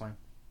SummerSlam.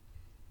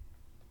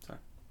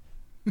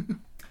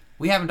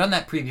 We haven't done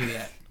that preview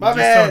yet. My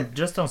bad.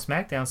 Just on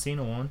SmackDown,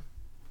 Cena won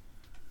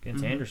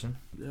against Mhm. Anderson.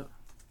 Yep.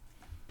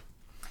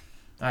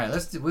 All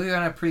right. We're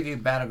gonna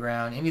preview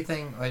Battleground.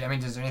 Anything? I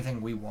mean, is there anything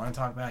we want to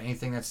talk about?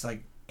 Anything that's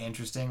like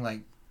interesting,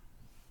 like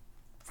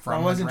Why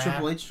from wasn't the draft?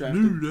 Triple H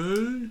drafted?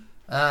 New day.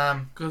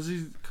 Cause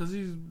he's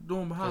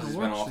doing behind Because the he's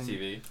been work off scene.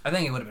 TV. I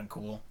think it would have been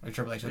cool if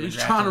Triple H would have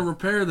He's trying to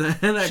repair the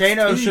NXT.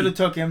 Shano should have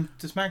took him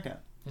to SmackDown.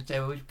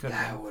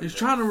 He's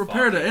trying to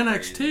repair the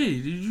NXT.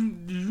 Did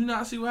you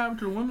not see what happened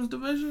to the women's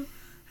division?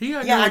 He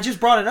got Yeah, I just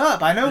brought it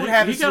up. I know what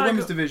happens to the gotta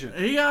women's go- division.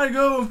 He got to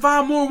go and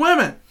find more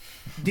women.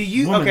 Do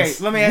you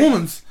Woman's.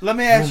 Let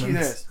me ask you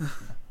this: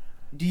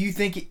 do you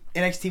think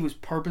NXT was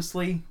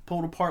purposely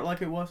pulled apart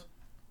like it was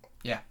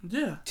Yeah.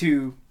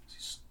 to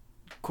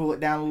cool it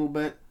down a little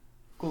bit?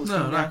 Cool it No,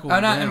 down? not cool. Oh,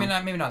 not, I down.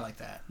 mean, maybe not like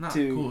that. Not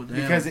To cool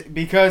down.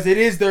 because it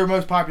is their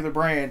most popular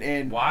brand,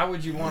 and Why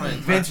would you want to?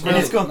 Vince And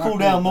it's going to cool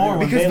down more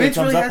when because Bailey Vince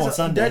comes really up on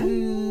Sunday.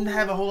 doesn't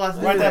have a whole lot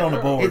to do Write with that it. on the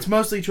board. It's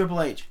mostly Triple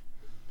H.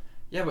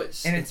 Yeah,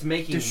 but And it's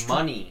making destroy-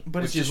 money,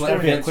 but it's which is destroying what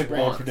That'd be a Vince quick bold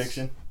wants.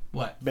 prediction.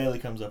 What? Bailey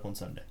comes up on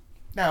Sunday.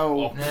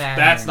 No, Oh,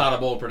 that's not a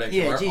bold prediction.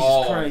 Yeah, We're Jesus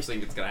all Christ.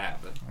 think it's gonna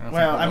happen.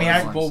 Well, I mean,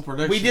 That's I- a bold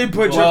prediction. we did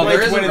put Well, Triple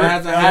there H is a- winning.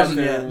 hasn't happened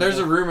yet. There's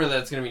a rumor that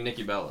it's gonna be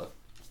Nikki Bella.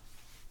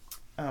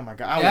 Oh my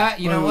god! I Yeah, would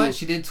you know boo- what?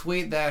 She did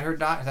tweet that her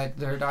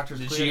doctor's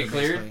Did cleared. she her, get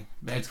cleared? basically.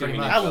 It's It's gonna pretty be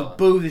much. I would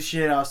boo the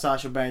shit out of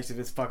Sasha Banks if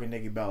it's fucking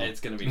Nikki Bella.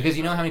 It's gonna be Because Nikki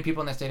you know Bella. how many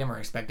people in that stadium are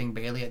expecting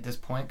Bailey at this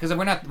point? Because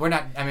we're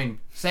not. I mean,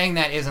 saying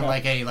that isn't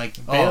like a oh,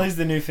 Bailey's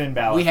the new Finn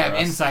Balor. we have for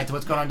us. insight to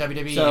what's going on in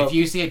WWE. So- If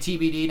you see a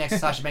TBD next to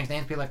Sasha Banks'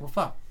 name, be like, well,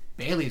 fuck,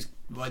 Bailey's.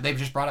 Well, they've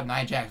just brought up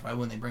Nia Jax. Why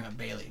wouldn't they bring up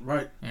Bailey?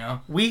 Right. You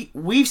know,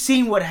 We've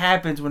seen what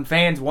happens when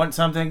fans want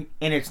something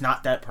and it's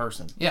not that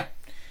person.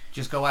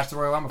 just go watch the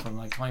Royal Rumble from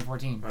like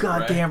 2014.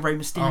 Goddamn Rey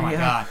Mysterio. Oh my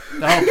god,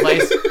 the whole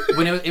place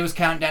when it was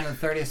counting down to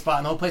the 30th spot,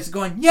 and the whole place is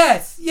going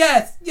yes,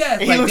 yes,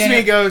 yes. And he looks at me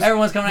and goes,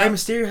 everyone's coming Rey out.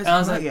 Mysterio hasn't And I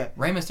was come out like, yet.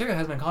 Rey Mysterio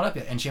hasn't been called up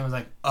yet, and Shane was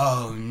like,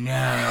 oh no.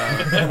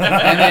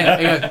 And then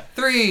it goes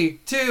 3,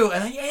 2,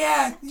 and then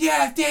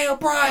yeah, Daniel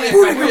Bryan.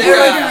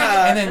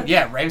 And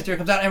then Rey Mysterio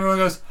comes out, and everyone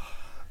goes,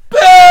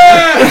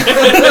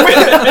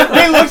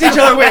 They looked at each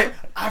other and went,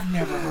 I've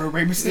never heard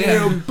Rey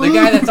Mysterio the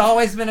guy that's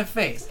always been a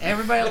face.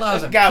 Everybody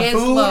loves him. Got Kids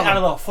booed love out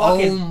him. of the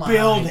fucking oh my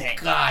building.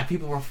 God,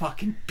 people were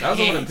fucking pissed. That was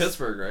the one in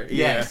Pittsburgh, right?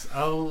 Yes.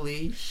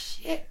 Holy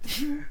shit.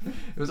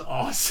 It was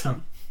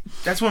awesome.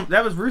 That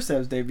was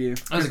Rusev's debut.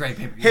 That was a great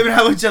pay-per-view. Him and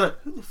I looked at each other,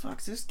 who the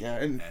fuck's this guy?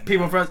 And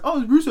people in front,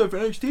 oh, it's Rusev for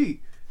NXT.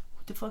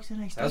 What the fuck's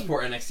NXT? That was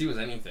before NXT was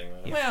anything.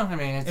 Though. Well, I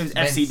mean, It was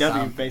been FCW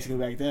some. basically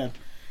back then.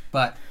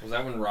 But, Was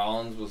that when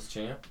Rollins was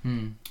champ?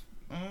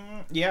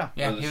 Yeah.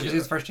 yeah, Or the he was Shield.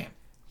 his first champ.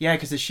 Yeah,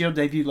 because the Shield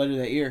debuted later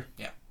that year.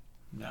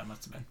 That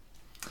must have been.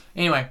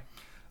 Anyway,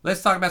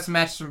 let's talk about some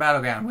matches from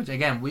Battleground, which,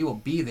 again, we will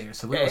be there.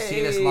 So we will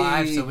see this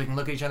live so we can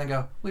look at each other and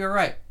go, we were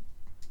right.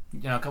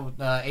 You know,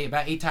 about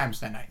 8 times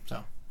that night.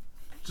 So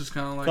Just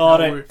kind of like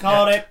Called how it. we-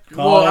 Called it.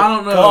 Well, I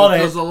don't know Called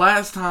because it. the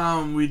last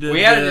time we did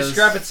We had a this-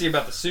 discrepancy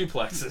about the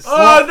suplexes.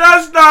 Oh,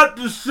 that's not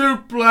the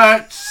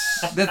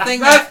suplex. the thing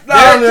That's that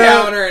not Their it.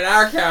 counter and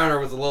our counter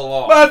was a little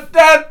off. But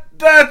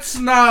that's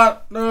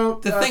not.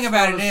 No. the that's thing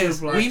about not it a is,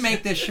 suplex. we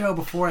make this show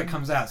before it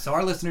comes out, so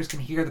our listeners can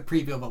hear the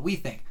preview of what we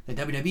think. The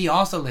WWE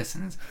also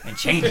listens and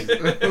changes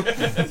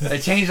it. They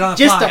change it on the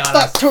Just fly a on fuck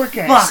us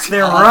Torcast. Fuck,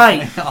 they're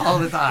right. all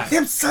the time.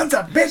 Them sons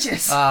of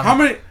bitches. How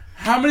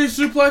many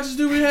suplexes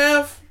do we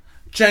have?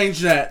 Change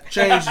that.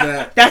 Change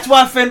that. That's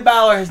why Finn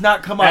Balor has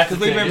not come up, That's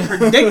because we've the been thing.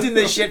 predicting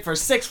this shit for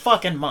 6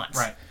 fucking months.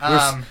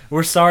 Right.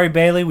 We're sorry,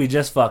 Bailey. We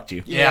just fucked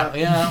you. Yeah,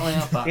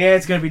 fuck. Yeah,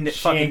 it's going to be She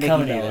fucking ain't Nikki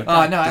coming Bella. either.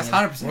 Oh, no, that's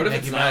 100% What if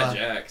Nikki it's Bella.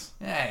 Nia Jax?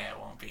 Yeah, it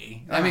won't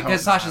be. I I mean, hope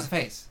because not. Sasha's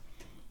face.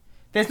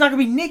 That's not going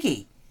to be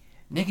Nikki.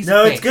 Nikki's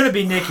No, a it's face. gonna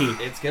be Nikki.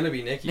 It's gonna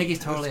be Nikki. Nikki's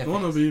totally It's a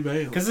gonna face. be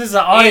Bailey. Because this is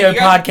an audio you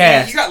got,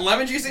 podcast. You got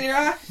lemon juice in your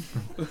eye?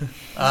 This is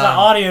an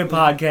audio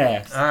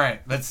podcast. All right,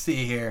 let's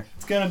see here.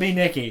 It's gonna be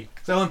Nikki.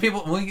 So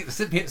when we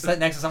sit next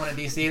to someone in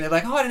DC, they're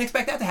like, "Oh, I didn't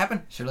expect that to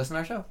happen." Should listen to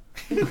our show.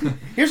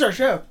 Here's our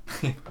show.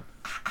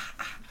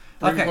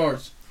 Bring Okay.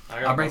 cards.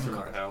 I I'll bring some some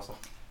at the house. So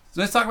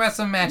let's talk about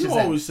some matches. You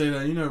then. always say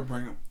that. You never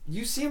bring them.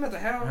 You see him at the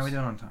house? How are we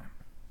doing on time?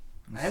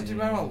 I have to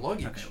buy my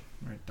luggage. Okay,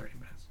 we're at 30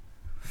 minutes.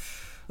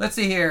 Let's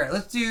see here.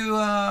 Let's do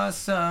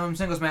some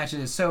singles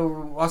matches.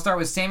 So I'll start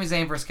with Sami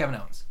Zayn versus Kevin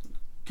Owens.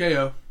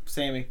 KO.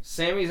 Sammy.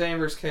 Sami Zayn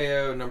vs.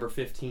 KO number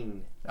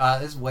 15.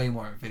 This is way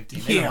more than 15.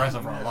 They've been Yeah.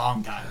 wrestling for a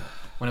long time.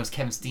 When it was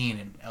Kevin Steen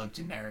and El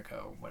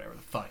Generico, whatever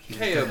the fuck he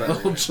was KO doing.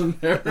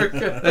 better.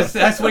 Generic.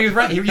 That's what he was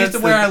right. He used to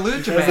wear a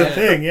lucha That's man. the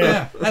thing,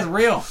 yeah. That's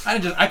real. I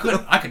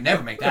could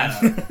never make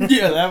that up.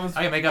 Yeah, that was.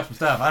 I can make up some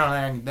stuff. I don't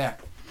think I can do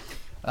that.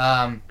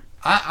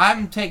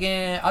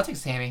 I'll take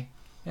Sammy.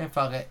 Yeah,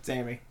 fuck it.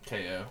 Sammy.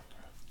 KO.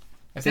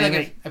 I feel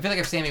like Sammy.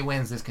 if Sammy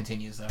wins, this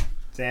continues though.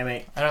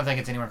 Sammy. I don't think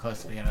it's anywhere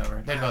close to being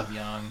over. They're both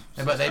young.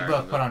 They both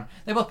put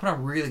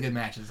on really good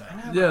matches though.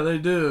 Yeah, they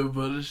do,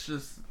 but it's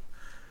just.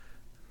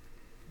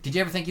 Did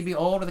you ever think you'd be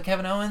old with a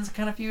Kevin Owens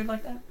kind of feud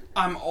like that?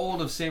 I'm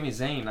old of Sami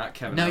Zayn, not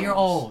Kevin No, Owens. you're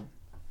old.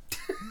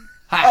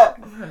 Ha.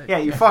 Yeah,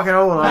 you're fucking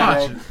old. Watch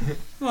Right? it.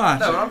 Watch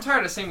No, it. but I'm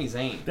tired of Sami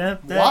Zayn.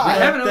 Why?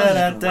 Kevin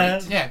Owens is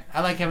great. Yeah,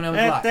 I like Kevin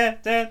Owens a lot.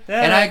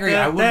 And I agree.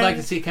 I would like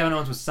to see Kevin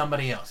Owens with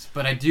somebody else,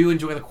 but I do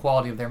enjoy the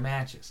quality of their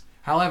matches.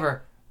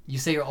 However, you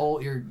say you're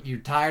old, you're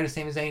tired of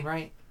Sami Zayn,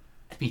 right?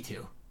 Me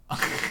too.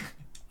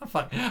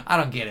 I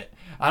don't get it.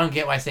 I don't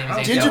get why Sami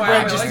Zayn. Gingerbread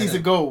I just like needs it.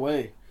 to go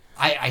away.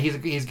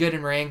 He's good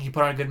in ring. He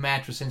put on a good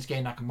match with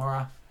Shinsuke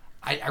Nakamura.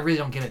 I really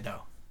don't get it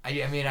though.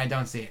 I mean I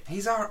don't see it.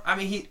 He's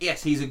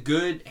he's a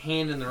good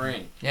hand in the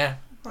ring, Yeah.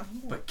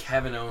 but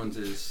Kevin Owens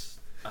is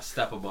a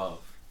step above.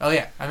 Oh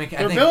yeah. I mean I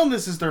They're think billing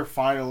this as their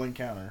final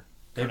encounter.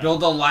 They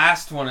build the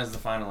last one as the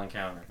final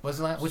encounter.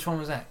 which one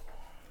was that?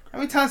 How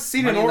many times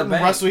Cena and Money in the Orton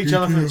Bank. wrestle each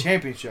other for the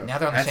championship? Now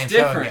they're on the That's same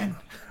different.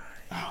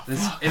 show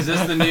again. Is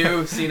this the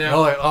new Cena?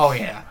 Oh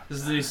yeah, This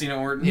is the new Cena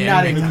Orton? Yeah.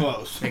 Not even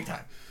close. big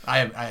time.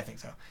 I think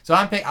so. So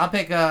I'm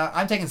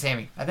taking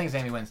Sammy. I think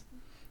Sammy wins.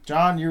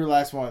 John, you're the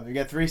last one. We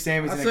got 3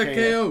 Sammys I and a said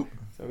KO. KO.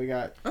 So we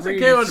got. I said 3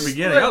 KO at the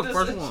beginning. That was the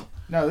Split first one.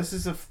 No, this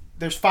is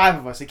there's 5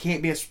 of us. It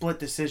can't be a split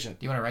decision.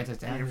 Do you want to write this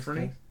down? You're just in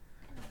free. case?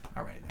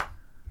 I'll write it down.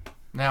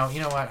 Now you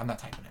know what? I'm not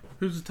typing it.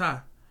 Who's the tie?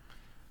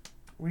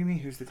 What do you mean?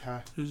 Who's the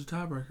tie? Who's the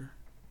tiebreaker?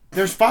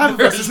 There's 5 of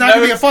us. It's not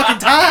gonna be a fucking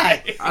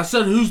tie. I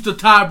said who's the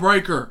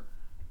tiebreaker?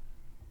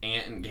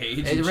 Ant and Gage.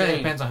 It and really Shane.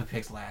 depends on who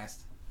picks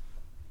last.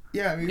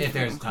 Yeah, I mean, If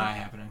there's a tie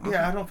happening.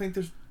 Yeah, I don't think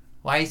there's.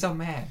 Why are you so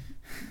mad?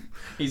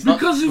 He's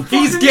Because you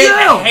he's fucking getting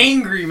yelled.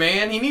 angry,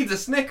 man. He needs a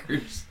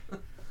Snickers.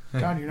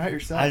 John, you're not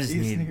yourself. I just Eat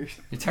need- Snickers.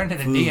 You turned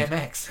into Food.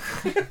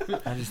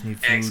 DMX. I just need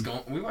X food.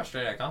 going. We watched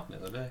Straight Outta Compton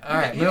the other day. All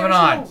right, He moving never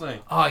seen the on. whole thing.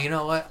 Oh, you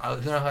know what?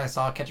 You know who I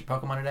saw catch a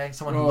Pokemon today?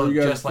 Someone who Oh, you looked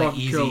guys just like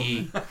fucking killed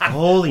Easy.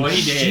 Holy Well, he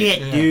did. shit,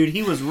 Yeah. dude!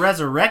 He was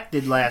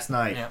resurrected last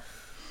night. Yeah.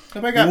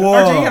 Somebody got. Whoa.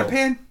 RJ, you got a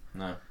pen?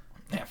 No.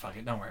 Yeah, fuck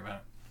it. Don't worry about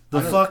it. The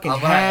I'll just- fucking I'll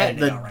write hat, it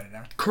down, the I'll write it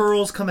down.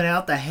 curls coming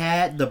out the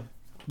hat, the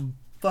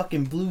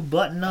fucking blue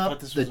button I thought up,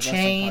 this the was a wrestling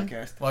chain.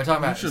 podcast. Well, we're talking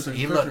about That's just a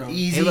he picture looked of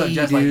Easy, he looked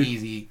just like dude.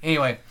 Easy.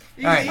 Anyway,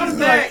 all right. Easy.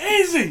 Back.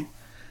 Easy.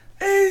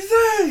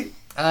 Easy.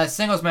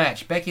 Singles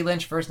match: Becky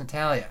Lynch versus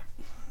Natalia.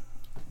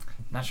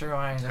 Not sure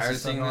why this Tired of is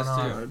still seeing going this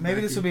on. too.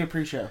 Maybe this will be a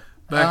pre-show.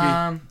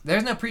 Becky.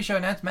 There's no pre-show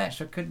announced match,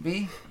 so it could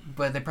be,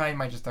 but they probably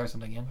might just throw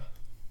something in.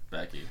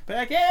 Becky.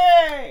 Becky.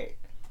 I'm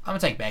gonna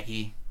take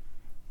Becky.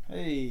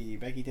 Hey,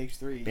 Becky takes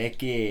 3.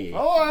 Becky.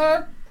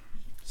 4.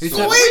 Who Sweet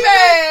took,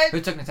 it. who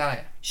took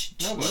Natalia?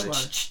 Nobody.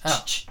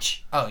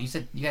 Oh, you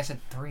guys said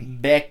 3.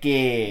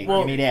 Becky. Well,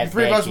 Give me that the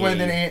 3 of us Becky. win,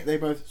 then they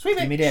both. Sweet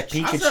Give me that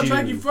I said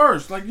Becky Pikachu.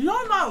 first. Like,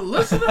 y'all not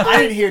listening? I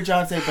didn't hear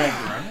John say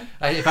Becky.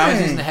 If I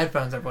was using the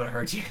headphones, I would have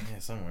heard you. Yeah,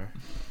 somewhere.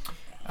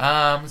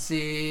 Let's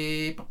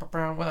see.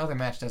 What other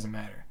match doesn't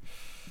matter?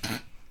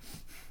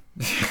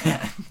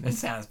 That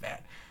sounds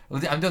bad.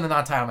 I'm doing the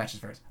non-title matches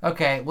first.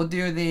 Okay, we'll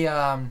do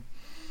the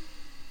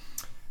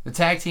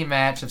tag team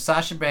match of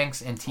Sasha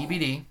Banks and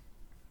TBD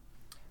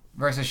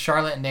versus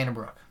Charlotte and Dana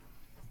Brooke.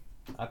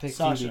 I picked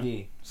Sasha.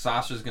 TBD.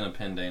 Sasha's gonna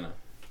pin Dana,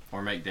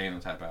 or make Dana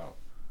tap out.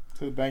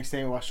 To the bank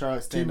stand while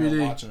Charlotte's standing there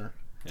TBD. watching her.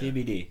 Yeah.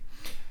 TBD.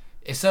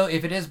 So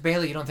if it is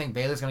Bayley, you don't think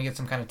Bayley's going to get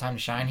some kind of time to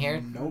shine here?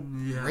 Nope.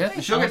 Yeah.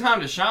 Really? She'll get time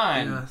to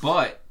shine, Yes.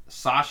 but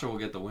Sasha will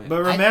get the win.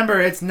 But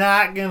remember, it's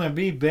not gonna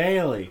be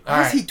Bailey. All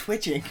Why is right. he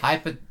twitching?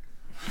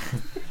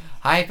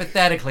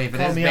 Hypothetically, if it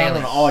Call is me out on Bayley,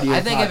 an audio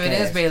I think if it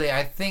is podcast. Bayley,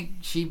 I think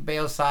she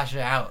bails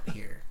Sasha out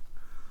here.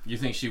 You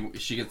think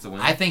she gets the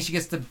win? I think she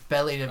gets the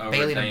Bailey to Over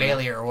Bailey to Dana.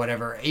 Bailey or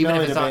whatever. Even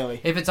Bailey if it's to on,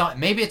 Bailey. if it's on,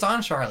 maybe it's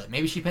on Charlotte.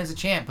 Maybe she pins the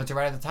champ, puts her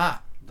right at the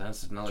top.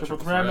 That's another Triple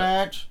triple threat threat.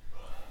 match.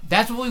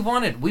 That's what we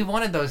wanted. We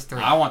wanted those 3.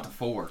 I want the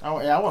 4.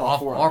 Oh yeah, I want all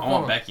 4. All I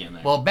want four. Becky in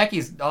there. Well,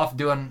 Becky's off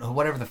doing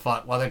whatever the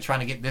fuck while they're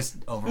trying to get this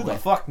over Who the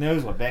with. fuck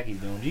knows what Becky's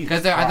doing?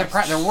 Jesus Because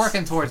Christ. they're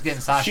working towards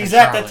getting Sasha. She's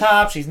and at the Charlotte.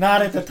 top. She's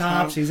not at the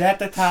top. She's at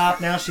the top.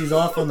 Now she's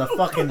off on the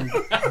fucking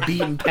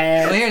beaten Well,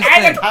 path. here's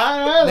the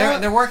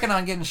thing. They're working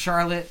on getting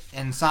Charlotte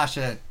and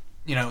Sasha,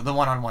 the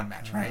one-on-one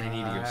match, right? they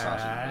need to give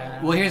Sasha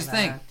the Well, here's the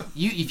thing.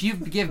 If you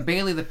give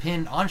Bailey the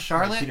pin on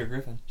Charlotte, Peter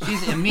Griffin.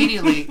 she's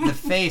immediately the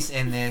face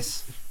in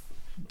this,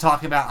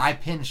 talking about I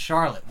pinned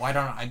Charlotte. Why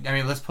don't I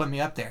mean, let's put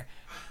me up there.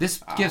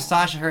 This gives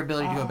Sasha her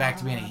ability to go back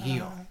to being a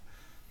heel.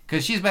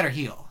 Because she's better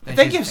heel. If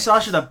they she's give face.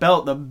 Sasha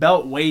the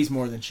belt weighs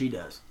more than she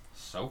does.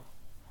 So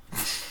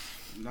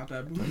Not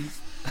that booty.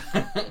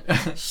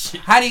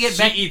 How do you get she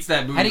Becky? eats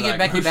that booty. How do you get like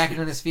Becky most back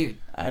people. into this feud?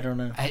 I don't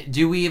know.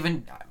 Do we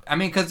even? I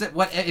mean, because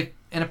what if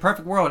in a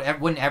perfect world,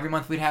 wouldn't every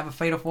month we'd have a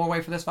fatal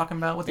 4-way for this fucking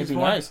belt with It'd these be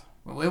 4? nice.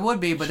 Well, it would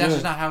be, but that's Should.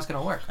 just not how it's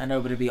gonna work. I know,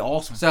 but it'd be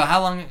awesome. So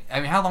how long?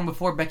 I mean, how long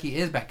before Becky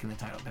is back in the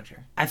title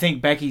picture? I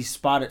think Becky's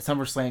spot at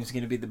SummerSlam is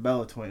going to be the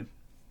Bella Twin.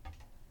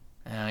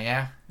 Oh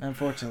yeah.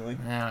 Unfortunately.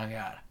 Oh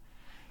god.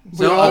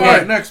 So, So all okay.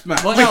 right, next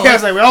match. Well, We no,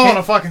 guys, like, we all want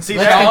to fucking see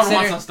let's that. John consider-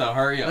 wants us to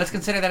hurry up. let's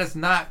consider that it's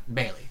not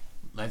Bailey.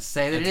 Let's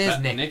say that it is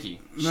Nikki.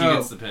 Nikki. She No.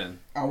 gets the pin.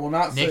 I will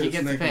not say Nikki it's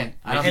gets the Nikki. pin.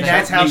 I don't And think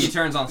that's how Nikki she-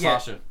 turns on yeah.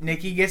 Sasha.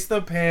 Nikki gets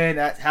the pin.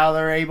 That's how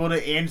they're able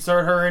to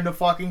insert her into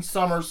fucking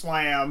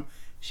SummerSlam.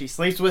 She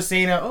sleeps with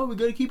Cena. Oh, we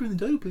gotta keep her in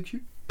the title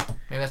picture.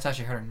 maybe that's how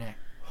she hurt her neck.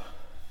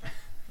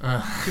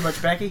 Too much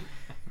Becky?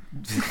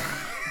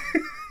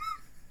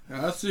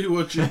 I see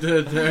what you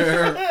did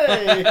there.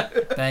 Hey!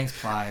 Thanks,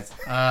 Clyde.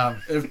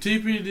 If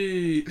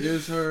TPD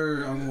is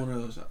her, I'm on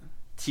the other side.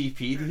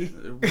 TPD.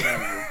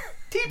 Whatever.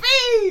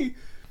 TP!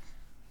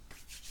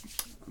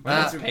 What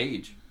if it's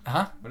Paige?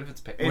 Huh? What if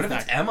it's Paige? It's What if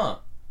it's not- Emma?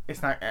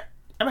 It's not.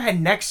 Emma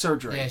had neck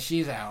surgery. Yeah,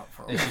 she's out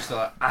for a Is while. she still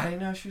out? I didn't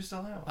know she was still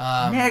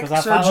out. Neck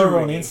Because I follow her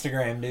on surgery.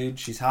 Instagram, dude.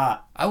 She's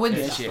hot. I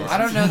wouldn't. Yeah, she is. I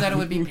don't know that it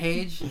would be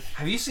Paige.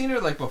 Have you seen her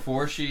like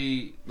before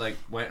she like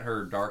went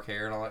her dark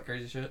hair and all that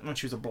crazy shit? When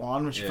she was a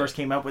blonde, when she Yeah. first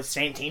came up with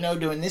Santino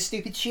doing this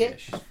stupid Yeah, shit.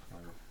 she's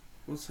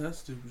What's that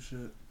stupid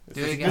shit?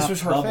 Do it again. This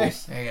was her Bubbles.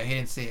 face. There you go. He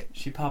didn't see it.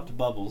 She popped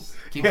bubbles.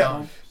 Keep Yeah.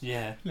 going.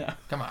 Yeah.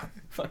 Come on.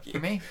 Fuck For you.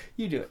 me?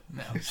 You do it.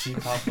 No. She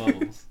popped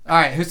bubbles. All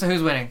right. Who's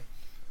winning?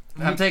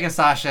 I'm taking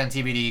Sasha and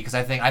TBD because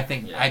I think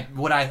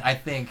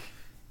Yeah.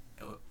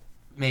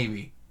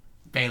 maybe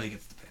Bailey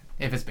gets the pin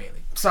if it's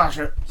Bailey.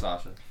 Sasha.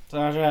 Sasha.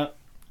 Sasha.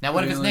 Now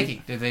what if it's Bailey.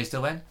 Nikki? Do they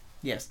still win?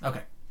 Yes.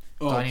 Okay.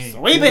 Oh, So I need-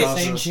 Sweep it.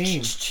 Same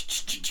team.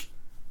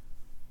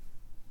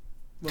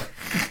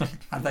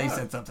 I thought you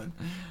said something.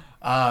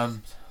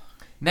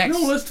 Next, You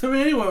don't listen to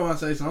me anyway when I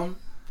say something.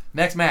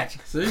 next match.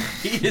 See?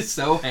 He is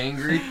so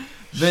angry.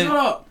 Then- Shut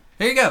up.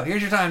 Here you go.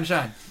 Here's your time to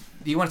shine.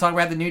 Do you want to talk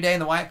about the New Day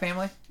and the Wyatt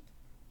family?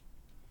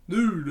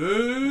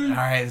 Dude. All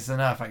right, that's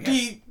enough, I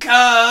guess.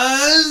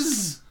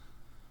 Because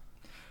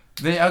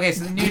Okay,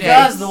 so the New Day.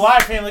 Because the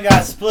Wyatt family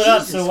got split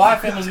up, so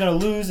Wyatt family's gonna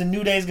lose and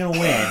New Day's gonna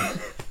win.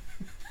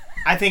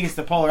 I think it's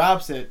the polar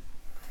opposite.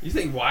 you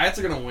think Wyatt's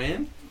are gonna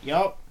win?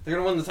 Yup. They're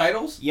gonna win the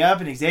titles? Yup,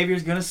 and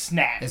Xavier's gonna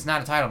snap. It's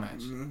not a title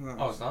match.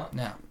 Oh, it's not.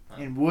 No.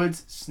 And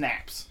Woods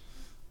snaps.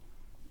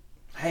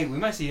 Hey, we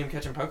might see him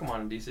catching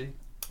Pokemon in DC.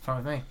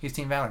 Fine with me. He's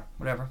Team Valor.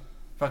 Whatever.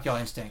 Fuck y'all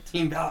instinct.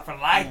 Team Valor for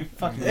life.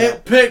 Fuck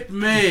It picked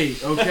me,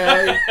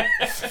 okay?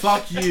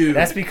 Fuck you.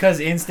 That's because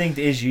instinct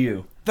is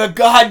you. The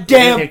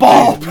goddamn It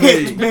ball picked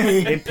picked me.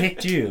 me. It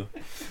picked you.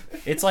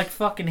 It's like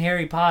fucking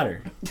Harry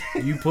Potter.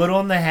 You put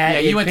on the hat. Yeah,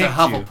 it you went to picked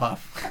Hufflepuff.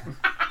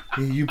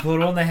 You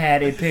put on the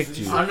hat. It picked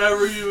you. I've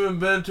never even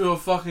been to a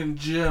fucking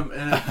gym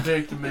and it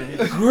picked me.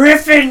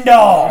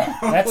 Gryffindor.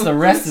 That's the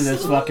rest of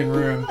this fucking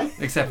room.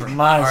 Except for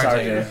Mine, RJ.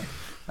 RJ.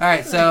 All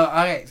right, so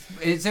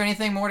is there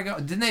anything more to go?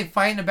 Didn't they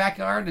fight in the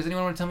backyard? Does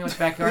anyone want to tell me what's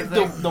backyard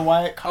thing? The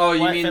Wyatt. Oh, you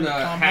Wyatt mean family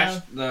the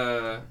compound?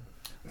 the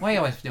Why are you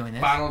always doing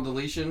this? final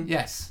deletion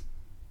Yes.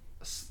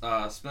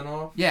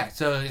 spinoff? Yeah.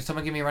 So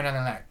someone give me a rundown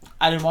on that.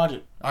 I didn't watch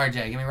it. RJ,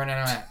 give me a rundown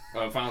on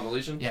that. Final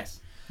deletion?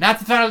 Yes. Not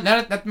the final.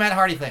 Not the Matt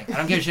Hardy thing. I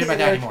don't give a shit about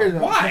that anymore.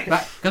 Why?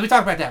 Because we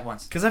talked about that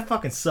once. Because that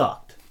fucking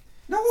sucked.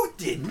 No, it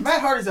didn't. Matt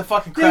Hardy's a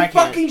fucking Then crackhead.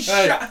 fucking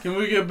Hey, shut. can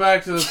we get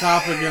back to the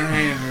topic at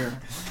hand here?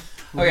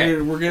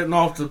 Okay. We're getting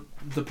off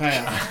the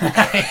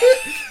path.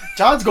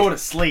 John's going to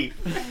sleep.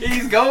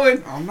 He's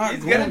going. I'm not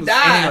He's going gonna to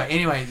die.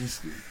 Anyway,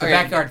 the Okay.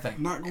 backyard thing.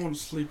 I'm not going to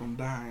sleep. I'm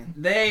dying.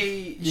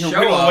 They You show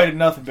we don't up, wait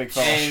nothing, big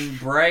fella. and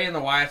Bray and the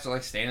Wyatts are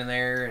like standing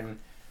there, and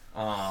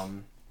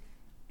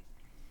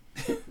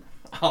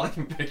all I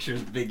can picture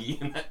is Big E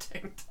in that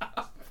tank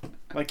top.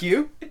 Like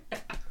you?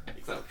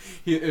 So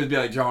it would be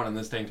like John in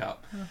this tank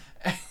top.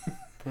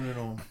 Put it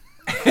on.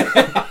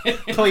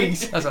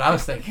 Please. That's what I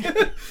was thinking.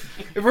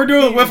 If we're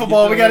doing wiffle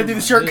ball, we got to do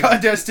the shirt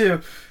contest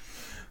too.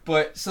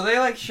 But so they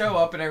like show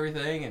up and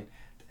everything, and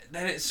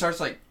then it starts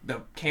like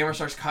the camera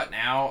starts cutting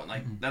out, and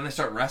like then they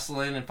start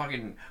wrestling, and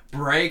fucking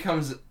Bray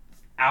comes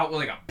out with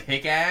like a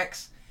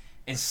pickaxe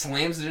and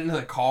slams it into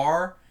the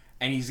car,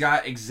 and he's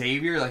got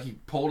Xavier, like he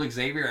pulled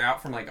Xavier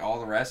out from like all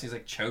the rest. He's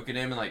like choking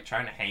him and like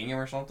trying to hang him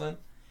or something.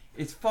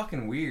 It's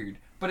fucking weird,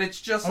 but it's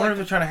just I wonder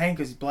like if they're trying to hang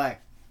because he's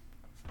black.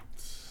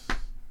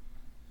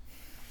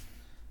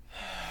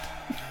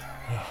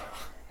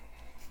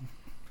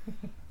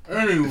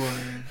 Anyway,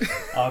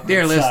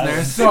 Dear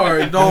listeners,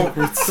 sorry, don't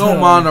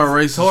mind our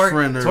racist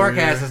friend over Torcast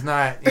here. has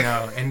not,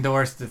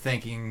 endorsed the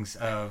thinkings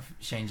of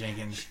Shane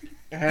Jenkins.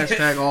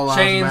 Hashtag all lives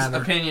Shane's matter.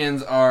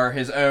 opinions are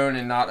his own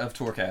and not of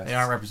Torcast. They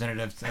are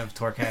representatives of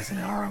Torcast and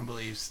our own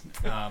beliefs.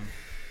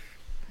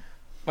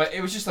 But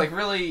it was just like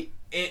really,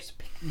 it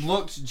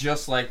looked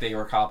just like they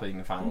were copying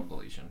the final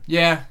deletion.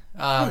 Yeah.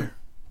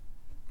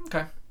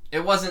 Okay.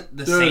 It wasn't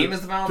the Dude, same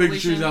as the final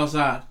Pikachu's deletion.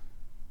 outside.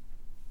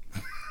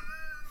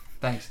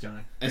 Thanks, Johnny.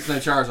 It's no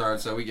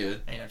Charizard, so we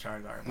good. Ain't no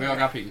Charizard. We all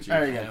got Pikachu. I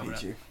already Yeah, got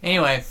whatever. Pikachu.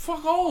 Anyway, Fuck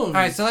all of all them.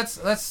 right. So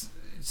let's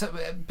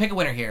pick a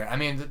winner here. I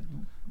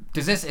mean,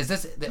 is this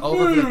the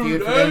over for the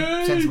feud for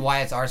them since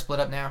Wyatts are split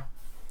up now?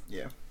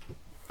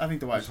 I think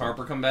the Does Wyatt.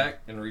 Harper come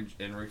back and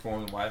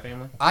reform the Wyatt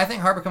family? I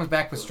think Harper comes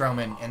back with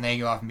Strowman and they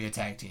go off and be a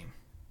tag team.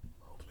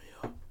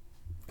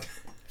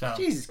 So,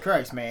 Jesus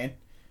Christ, man.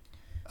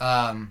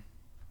 all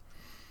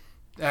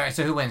right.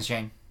 So who wins,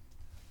 Shane?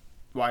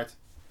 Wyatt.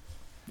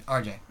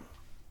 RJ,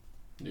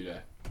 New Day.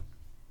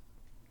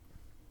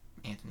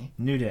 Anthony,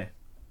 New Day.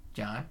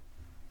 John.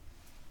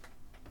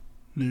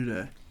 New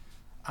Day.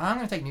 I'm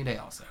gonna take New Day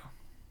also.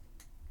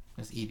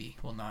 Because Evie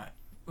will not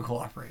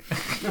cooperate.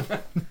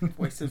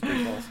 Waste his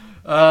big balls.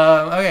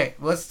 Okay,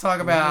 let's talk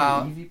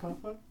about I think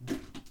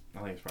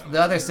it's probably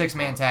the other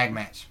 6-man tag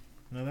match.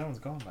 No, that one's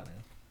gone by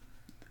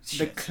now.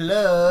 The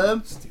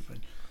club. Stupid.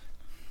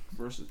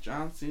 Versus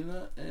John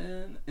Cena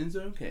and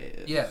Enzo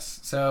Cass. Yes.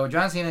 So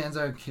John Cena,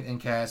 Enzo, and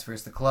Cass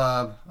versus the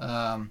club.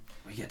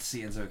 We get to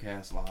see Enzo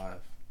Cass live.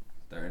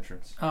 Their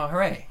entrance. Oh,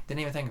 hooray!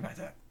 Didn't even think about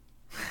that.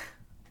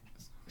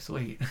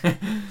 Sweet.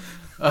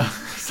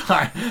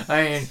 Sorry.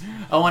 I mean,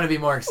 I want to be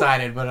more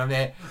excited, but I'm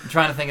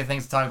trying to think of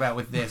things to talk about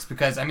with this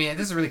because I mean,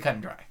 this is really cut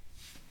and dry.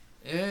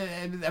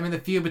 I mean, the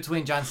feud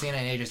between John Cena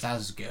and AJ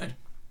Styles is good.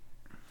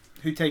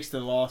 Who takes the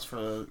loss for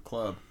the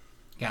club?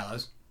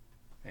 Gallows.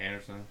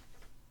 Anderson.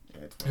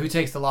 Yeah, it's Who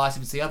takes the loss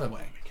if it's the other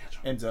way?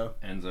 Enzo.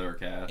 Enzo or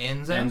Cass.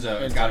 Enzo?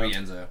 Enzo. It's Enzo. gotta be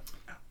Enzo.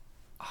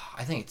 Oh,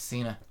 I think it's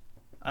Cena.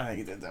 I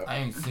think it's Enzo. I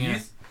think it's You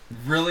Cena.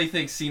 really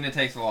think Cena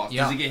takes the loss?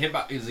 Yeah. Does he get hit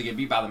by? Does he get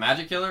beat by the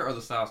Magic Killer or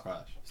the Styles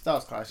Clash?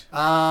 Styles Clash.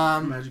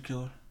 Magic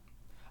Killer.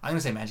 I'm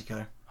gonna say Magic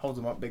Killer. Holds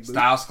him up, big boot.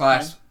 Styles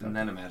Clash, and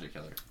then a Magic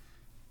Killer.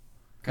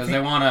 Because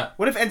they want to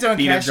What if Enzo and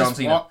Beat up Cash John just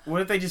Cena. walk?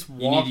 What if they just You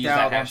need to walked use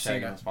out that on hashtag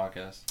on Cena? this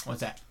podcast. What's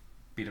that?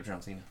 Beat up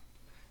John Cena.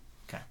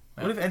 Okay.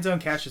 What if Enzo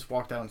and Cash just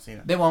walked out on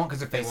Cena? They won't because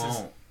they're They faces.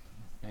 won't.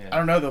 Yeah. I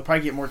don't know. They'll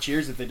probably get more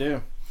cheers if they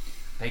do.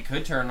 They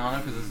could turn on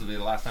him because this will be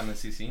the last time they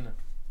see Cena.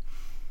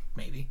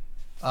 Maybe.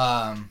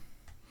 I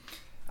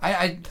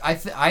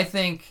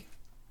think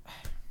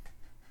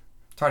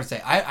it's hard to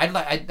say. I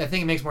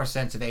think it makes more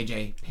sense if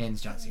AJ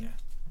pins John Cena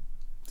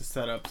To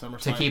set up SummerSlam.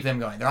 to keep them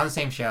going. They're on the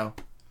same show.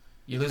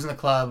 You're losing the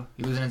club.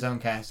 You're losing his own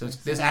cast. So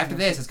after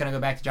this, it's going to go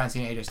back to John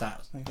Cena and AJ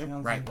Styles.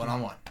 Right,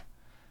 1-on-1.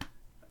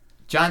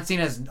 John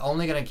Cena's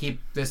only going to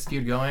keep this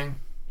feud going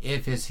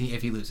if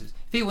he loses.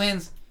 If he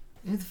wins,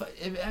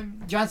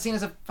 John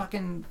Cena's a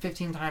fucking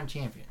 15-time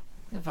champion.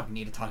 You don't fucking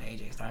need to talk to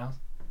AJ Styles.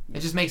 It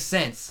just makes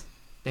sense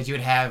that you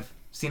would have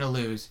Cena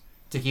lose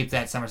to keep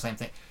that SummerSlam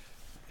thing.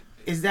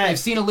 Is that If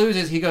Cena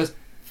loses, he goes,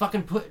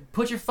 fucking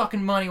put your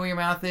fucking money where your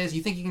mouth is.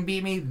 You think you can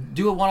beat me?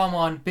 Do a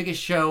 1-on-1,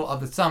 biggest show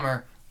of the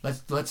summer.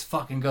 Let's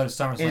fucking go to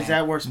SummerSlam. Is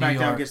that where New SmackDown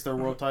York. gets their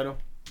world title?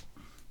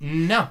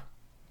 No.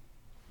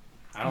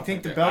 I don't You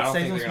think the they're- belt I don't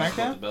stays think on they're gonna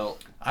split SmackDown? The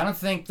belt. I don't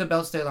think the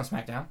belt stays on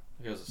SmackDown.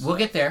 It goes to We'll Smack.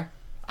 get there.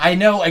 I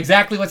know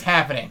exactly what's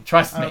happening.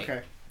 Trust me.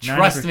 Okay.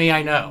 Trust me,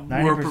 I know.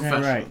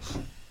 90% right.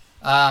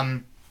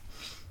 All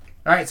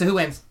right, so who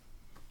wins?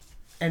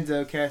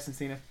 Enzo, Cass, and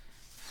Cena.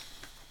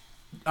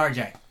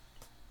 RJ.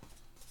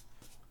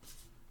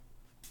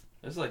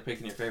 This is like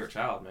picking your favorite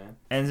child, man.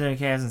 Enzo and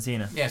Cass and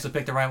Cena. Yeah, so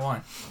pick the right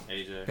one.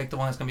 AJ. Pick the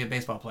one that's going to be a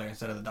baseball player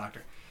instead of the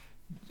doctor.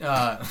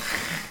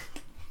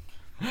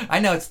 I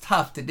know it's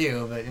tough to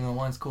do, but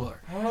one's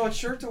cooler. I don't know what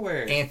shirt to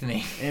wear.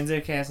 Anthony.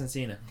 Enzo, Cass, and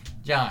Cena.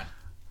 John.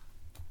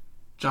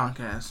 John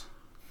Cass.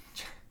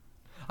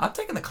 I'm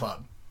taking the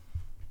club.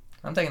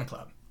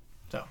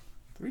 So,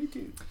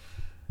 3-2.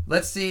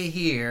 let's see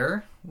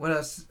here. What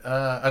else?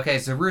 Okay,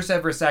 so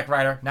Rusev versus Zack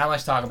Ryder. Not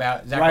much to talk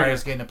about. Zack Ryder.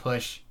 Ryder's getting a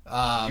push.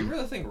 You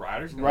really think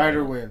Ryder's gonna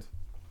Ryder win? wins.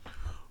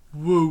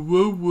 Woo,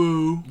 woo,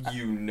 woo.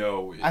 You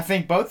know it. I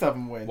think both of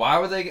them win. Why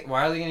are they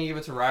going to give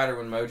it to Ryder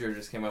when Mojo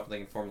just came up and they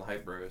can form the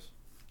Hype Bros?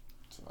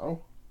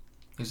 So,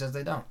 Who says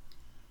they don't?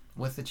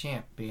 With the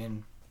champ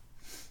being...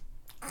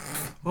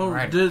 Oh,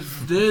 Ryder.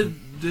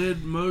 did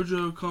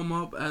Mojo come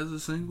up as a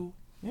single?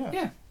 yeah.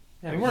 Yeah.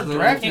 They weren't So- You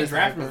drafted can't as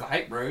draft him Hype as the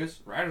Hype Bros.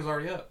 Ryder's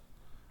already up.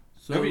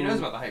 So, Nobody knows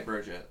about the Hype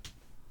Bros yet.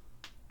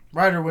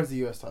 Ryder wins the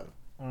U.S. title.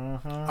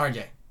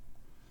 RJ.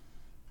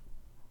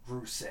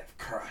 Rusev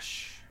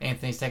Crush.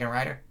 Anthony's taking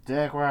Ryder.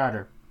 Zack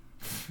Ryder.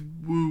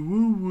 Woo,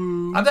 woo,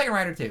 woo. I'm taking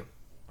Ryder too.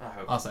 I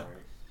hope. Also.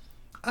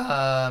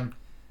 Sorry.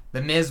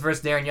 The Miz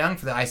versus Darren Young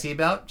for the IC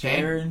belt.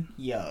 Jane, Darren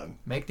Young.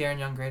 make Darren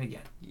Young great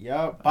again.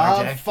 Yup.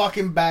 Bob RJ.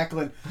 fucking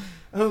Backlund,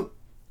 who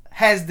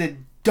has the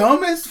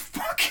dumbest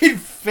fucking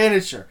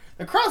finisher.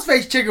 The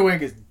crossface chicken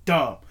wing is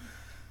dumb.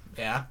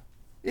 Yeah.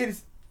 It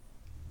is.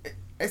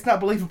 It's not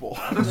believable.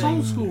 That's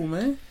old school,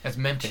 man. That's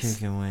Memphis.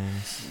 Chicken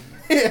wings.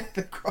 Yeah,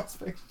 the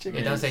crossface chicken.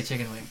 Yeah, don't say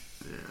chicken wing.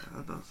 Yeah,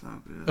 that does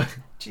sound good.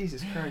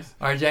 Jesus Christ.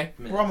 RJ,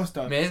 We're almost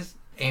done. Miz,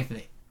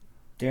 Anthony.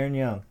 Darren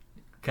Young.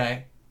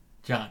 Okay.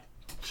 John.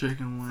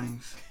 Chicken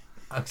wings.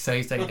 Oh, so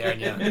he's taking Darren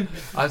Young.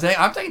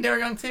 I'm taking Darren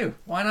Young too.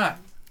 Why not?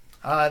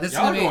 This is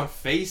Y'all gonna are be going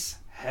face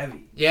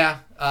heavy. a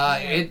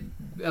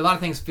lot of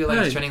things feel like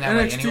it's trending that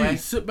way NXT, anyway.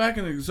 sit back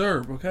and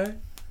observe, okay?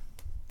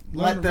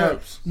 Let Learn the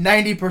ropes.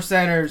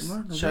 90%ers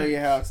Learn the show you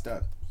how it's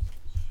done.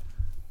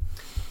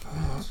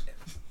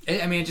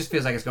 It just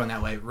feels like it's going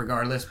that way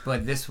regardless.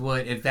 But this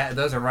would, if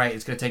those are right,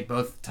 it's gonna take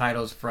both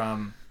titles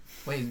from.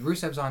 Wait,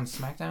 Rusev's on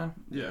SmackDown.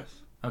 Yes.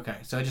 Okay,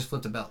 so I just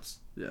flipped the belts.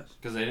 Yes.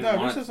 Because they didn't No,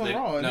 want Rusev's on they,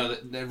 Raw,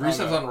 isn't No, Rusev's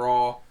no. on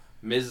Raw.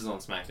 Miz is on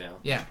SmackDown.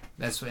 Yeah,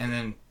 and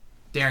then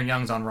Darren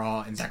Young's on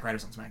Raw and Zack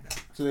Ryder's on SmackDown.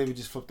 So they would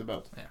just flip the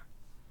belt.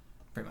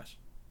 Pretty much,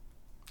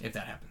 if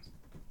that happens.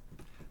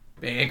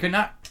 It could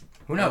not.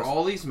 Who knows? Are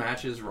all these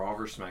matches Raw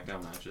versus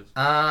SmackDown matches?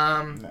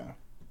 No.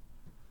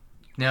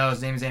 No,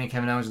 Sami Zayn and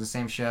Kevin Owens are the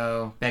same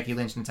show. Becky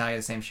Lynch and Natalya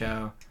the same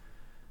show.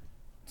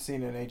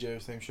 Cena and AJ are the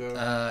same show.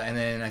 And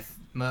then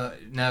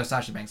no,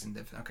 Sasha Banks and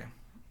Div. Okay.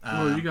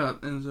 Well, you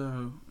got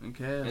Enzo and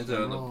Cass.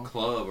 Into and the Raw.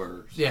 club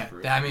or Yeah,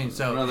 separate? I mean,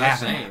 so no, they're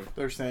half and same. half.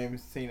 They're same.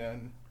 Cena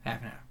and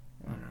Half and half.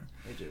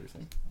 AJ are the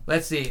same.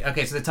 Let's see.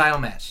 Okay, so the title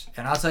match,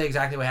 and I'll tell you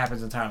exactly what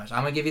happens in the title match. I'm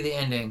gonna give you the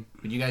ending,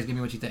 but you guys give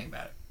me what you think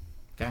about it.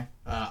 Okay?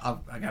 I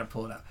gotta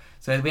pull it up.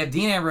 So we have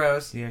Dean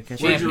Ambrose. You gonna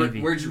catch Where'd that you,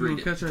 Evie? where'd you read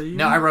gonna it? catch that Evie?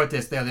 No, I wrote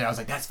this the other day. I was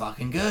like, that's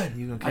fucking good.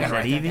 You gonna I catch gotta that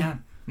write that Evie?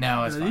 down.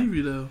 No, it's That fine.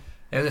 Evie, though.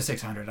 It was a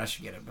 600. I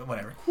should get it, but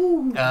whatever.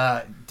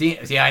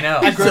 Yeah, I know.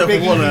 I grew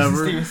big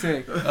whatever. Steven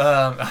Sick.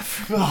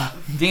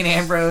 Dean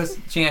Ambrose,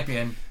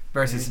 champion,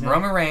 versus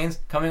Roman Reigns,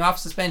 coming off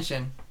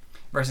suspension,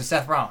 versus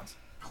Seth Rollins.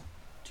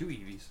 2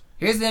 Eevees.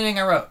 Here's the ending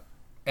I wrote,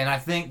 and I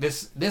think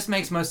this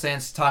makes most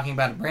sense talking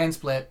about a brand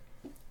split,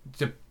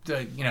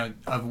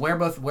 of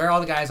where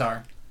all the guys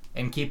are,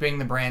 and keeping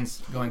the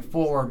brands going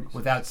forward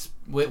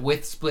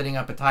with splitting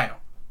up a title.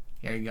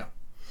 Here you go.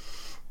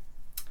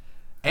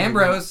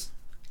 Ambrose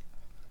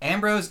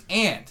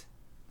and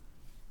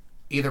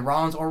either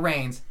Rollins or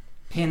Reigns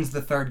pins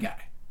the third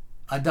guy,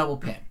 a double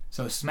pin.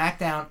 So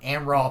SmackDown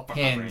and Raw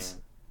pins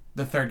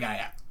the third guy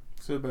out.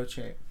 So about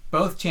champ.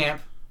 Both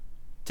champ,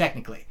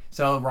 technically.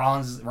 So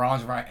Rollins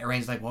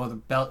Reigns like, well, the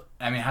belt.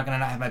 I mean, how can I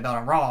not have my belt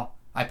on Raw?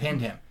 I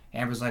pinned him.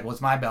 Amber's like, well,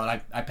 it's my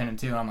belt. I pinned him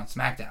too, and I'm on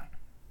SmackDown.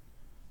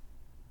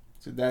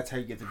 So that's how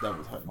you get the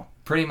double title.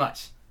 Pretty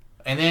much.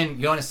 And then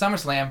go into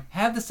SummerSlam,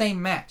 have the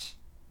same match.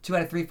 2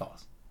 out of 3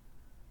 falls.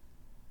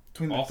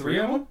 Between All the three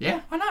of them?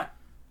 Yeah, why not?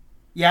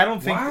 Yeah, I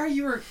don't think. Why are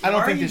you? I don't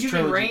why think are you this giving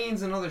trilogy-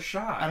 Reigns another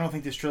shot? I don't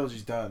think this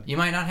trilogy's done. You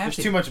might not have There's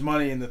to. too much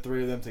money in the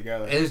three of them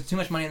together. There's too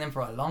much money in them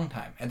for a long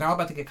time. And they're all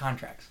about to get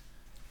contracts.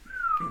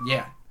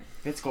 Yeah.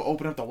 Let's go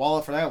open up the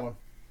wallet for that one.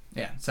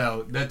 Yeah.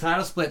 So the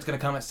title split's going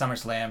to come at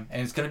SummerSlam,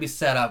 and it's going to be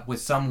set up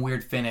with some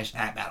weird finish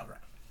at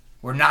Battleground.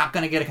 We're not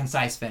going to get a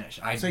concise finish.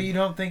 So you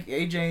don't think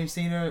AJ and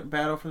Cena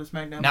battle for the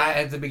SmackDown? Not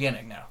at the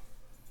beginning, no.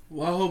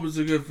 Well, I hope it's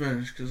a good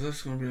finish because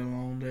that's going to be a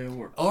long day of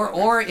work.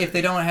 Or if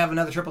they don't have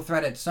another triple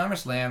threat at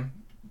SummerSlam,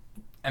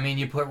 I mean,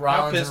 you put How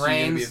Rollins pissed and are you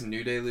gonna be Reigns. if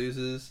New Day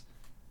loses,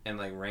 and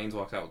like Reigns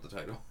walks out with the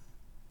title,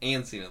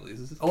 and Cena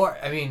loses? Or,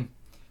 I mean,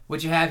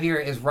 what you have here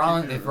is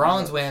Rollins. If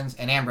Rollins wins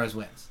and Ambrose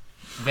wins,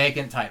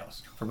 vacant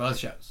titles for both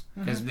shows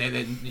because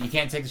you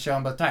can't take the show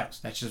on both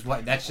titles. That's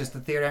just the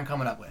theory I'm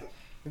coming up with.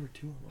 There were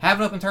two of them. Have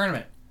an open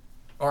tournament,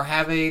 or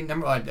have a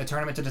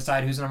tournament to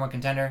decide who's the number one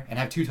contender, and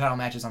have 2 title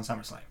matches on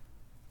SummerSlam.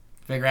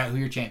 Figure out who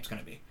your champ's going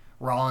to be.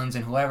 Rollins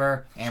and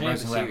whoever,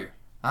 Ambrose and whoever. Here.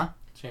 Huh?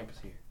 Champ is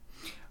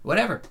here.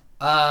 Whatever.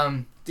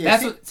 Yeah,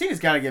 That's what. Cena's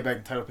got to get back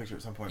in the title picture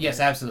at some point. Yes,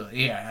 right?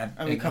 absolutely. Yeah,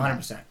 I mean, come on.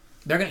 100%.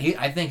 They're gonna.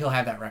 I think he'll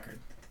have that record.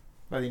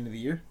 By the end of the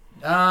year.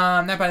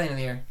 Not by the end of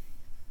the year.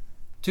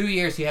 2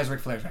 years, he has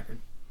Ric Flair's record.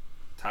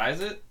 Ties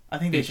it? I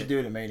think they Beat should it. do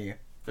it at Mania.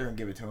 They're gonna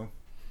give it to him.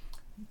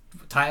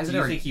 Ties it Do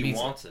you or think he beats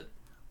wants it?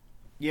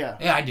 Yeah,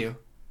 it? Yeah, I do.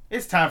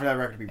 it's time for that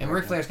record to be And broken.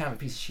 Ric Flair's kind of a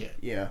piece of shit.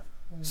 Yeah.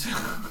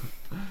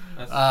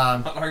 That's,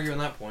 Um, not arguing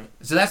that point.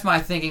 So that's my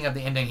thinking of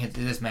the ending to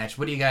this match.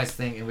 What do you guys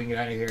think? If we can get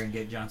out of here and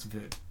get Johnson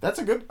food. That's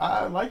a good.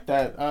 I like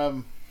that.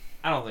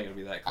 I don't think it'll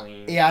be that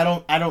clean. Yeah,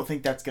 I don't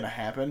think that's gonna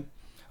happen.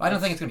 Well, I don't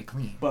think it's gonna be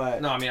clean.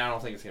 But No, I mean I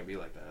don't think it's gonna be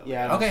like that.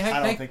 Yeah. Okay, I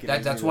don't hey, think it that,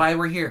 is that's either. why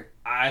we're here.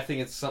 I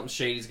think it's something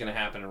shady's gonna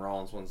happen and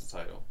Rollins wins the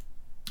title.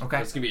 Okay.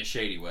 It's gonna be a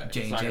shady way. It's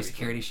not J&J gonna be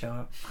security show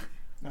up.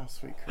 oh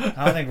sweet.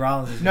 I don't think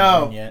Rollins is No.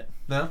 gonna win yet.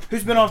 No.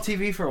 Who's been off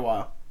TV for a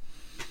while?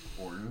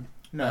 clean. Orton,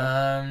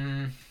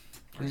 No.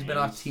 Who's been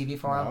off TV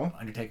for a while? No.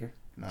 Undertaker.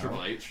 no.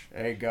 Triple H.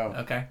 There you go.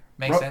 Okay,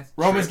 makes sense.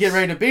 Roman's getting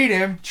ready to beat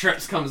him,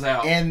 Trips comes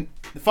out. and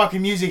the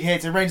fucking music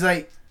hits, and Reigns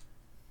like,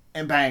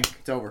 and bang,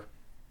 it's over.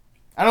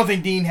 I don't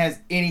think Dean has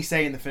any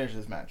say in the finish of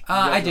this match.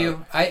 I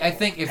do. I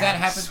think if that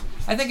Yes.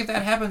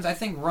 happens, I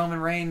think Roman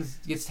Reigns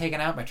gets taken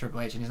out by Triple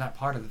H and he's not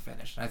part of the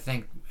finish. I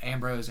think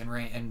Ambrose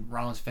and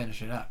Rollins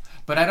finish it up.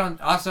 But I don't.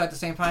 Also, at the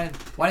same time,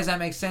 why does that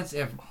make sense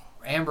if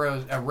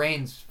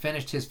Reigns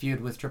finished his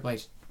feud with Triple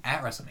H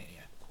at WrestleMania?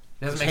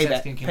 It doesn't make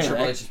sense. Payback.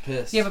 Triple H is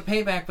pissed. Yeah, but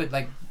payback. But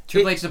like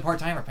Triple H is a part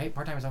timer.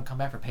 Part timers don't come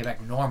back for payback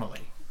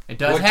normally. It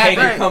does What happen.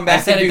 Taker come back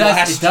I said to it do does.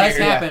 last It does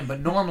year. happen, but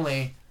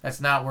normally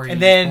that's not where you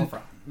And then- pull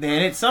from.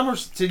 Then at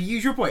to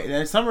use your point, then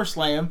at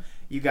SummerSlam,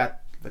 you got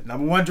the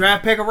number 1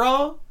 draft pick of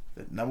Raw,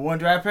 the number 1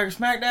 draft pick of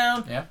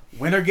SmackDown. Yeah.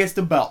 Winner gets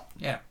the belt.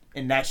 Yeah.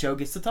 And that show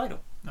gets the title.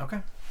 Okay.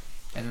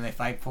 And then they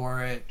fight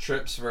for it.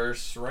 Trips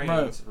versus Reigns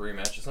Right.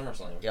 rematch at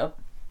SummerSlam. Yep.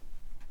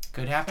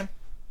 Could happen.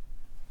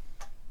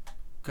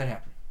 Could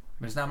happen.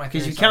 But it's not my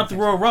Because theory. you so I don't count the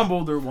think Royal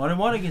Rumble, they're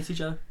 1-1 against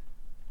each other.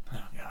 so.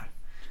 Oh god.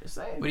 Just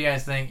saying. What do you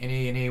guys think?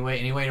 Any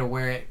way to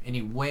wear it?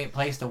 Any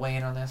place to weigh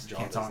in on this? John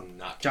Can't does talk.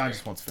 not John care.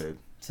 just wants food.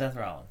 Seth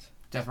Rollins.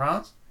 Seth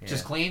Rollins? Yeah.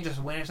 Just clean,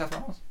 just winning Seth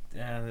Rollins?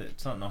 Yeah,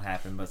 something will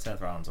happen, but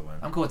Seth Rollins will win.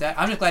 I'm cool with that.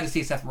 I'm just glad to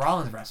see Seth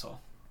Rollins wrestle.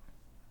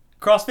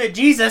 CrossFit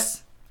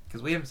Jesus.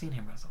 Because we haven't seen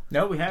him wrestle.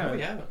 No, we No, haven't.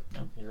 we haven't.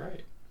 No. You're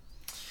right.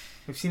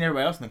 We've seen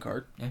everybody else in the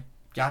card.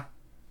 John?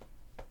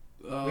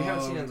 We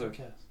haven't seen Enzo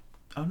Cass.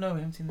 Oh no, we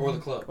haven't seen Or the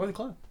club. Or the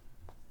club.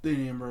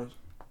 Dean Ambrose.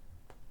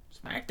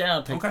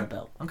 SmackDown takes Okay. the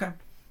belt. Okay.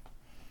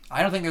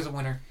 I don't think there's a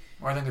winner.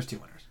 Or I think there's 2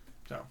 winners.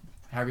 So,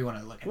 however you want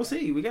to look at it. We'll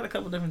see. We got a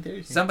couple different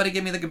theories. Here. Somebody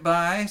give me the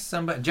goodbye.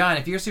 John,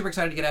 if you're super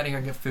excited to get out of here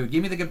and get food,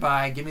 give me the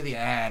goodbye, give me the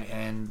ad,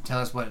 and tell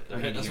us what They're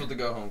we need hitting to us with hear.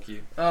 the go home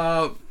cue.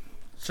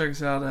 Check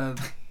us out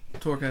at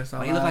Torcast.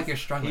 Oh, you look like you're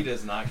He struggling.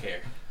 does not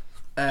care.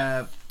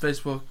 At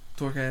Facebook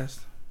Torcast.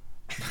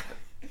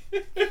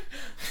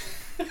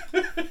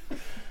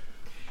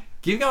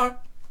 Keep going.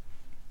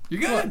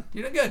 You're good. What?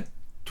 You're doing good.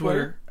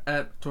 Twitter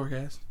at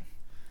Torcast.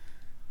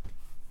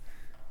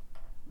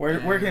 Where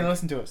can they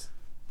listen to us?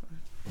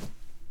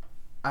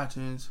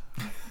 iTunes.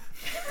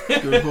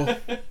 Google.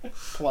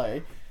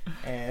 Play.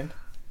 And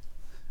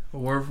A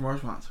word from our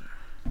sponsor.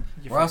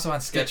 We're also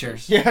on Stitcher.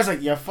 yeah, I was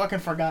like, you fucking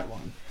forgot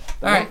one.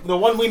 The All right. one, the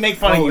one we make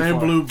fun of Oh, you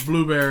and for.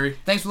 Blueberry.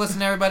 Thanks for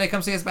listening, everybody.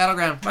 Come see us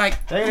Battleground. Bye.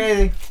 Take it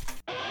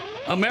easy.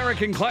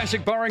 American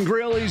Classic Bar and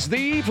Grill is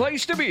the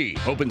place to be.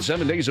 Open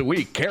 7 days a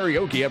week.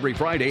 Karaoke every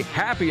Friday.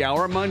 Happy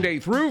hour Monday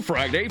through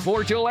Friday,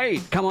 4 till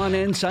 8. Come on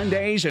in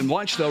Sundays and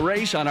watch the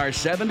race on our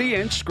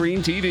 70-inch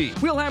screen TV.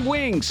 We'll have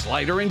wings,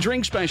 slider and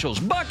drink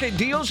specials, bucket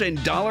deals,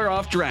 and dollar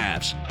off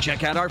drafts.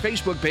 Check out our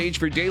Facebook page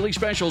for daily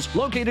specials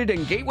located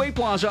in Gateway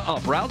Plaza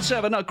up Route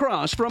 7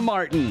 across from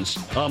Martin's.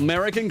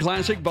 American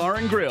Classic Bar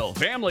and Grill.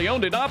 Family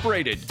owned and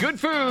operated. Good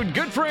food,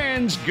 good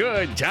friends,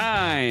 good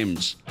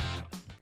times.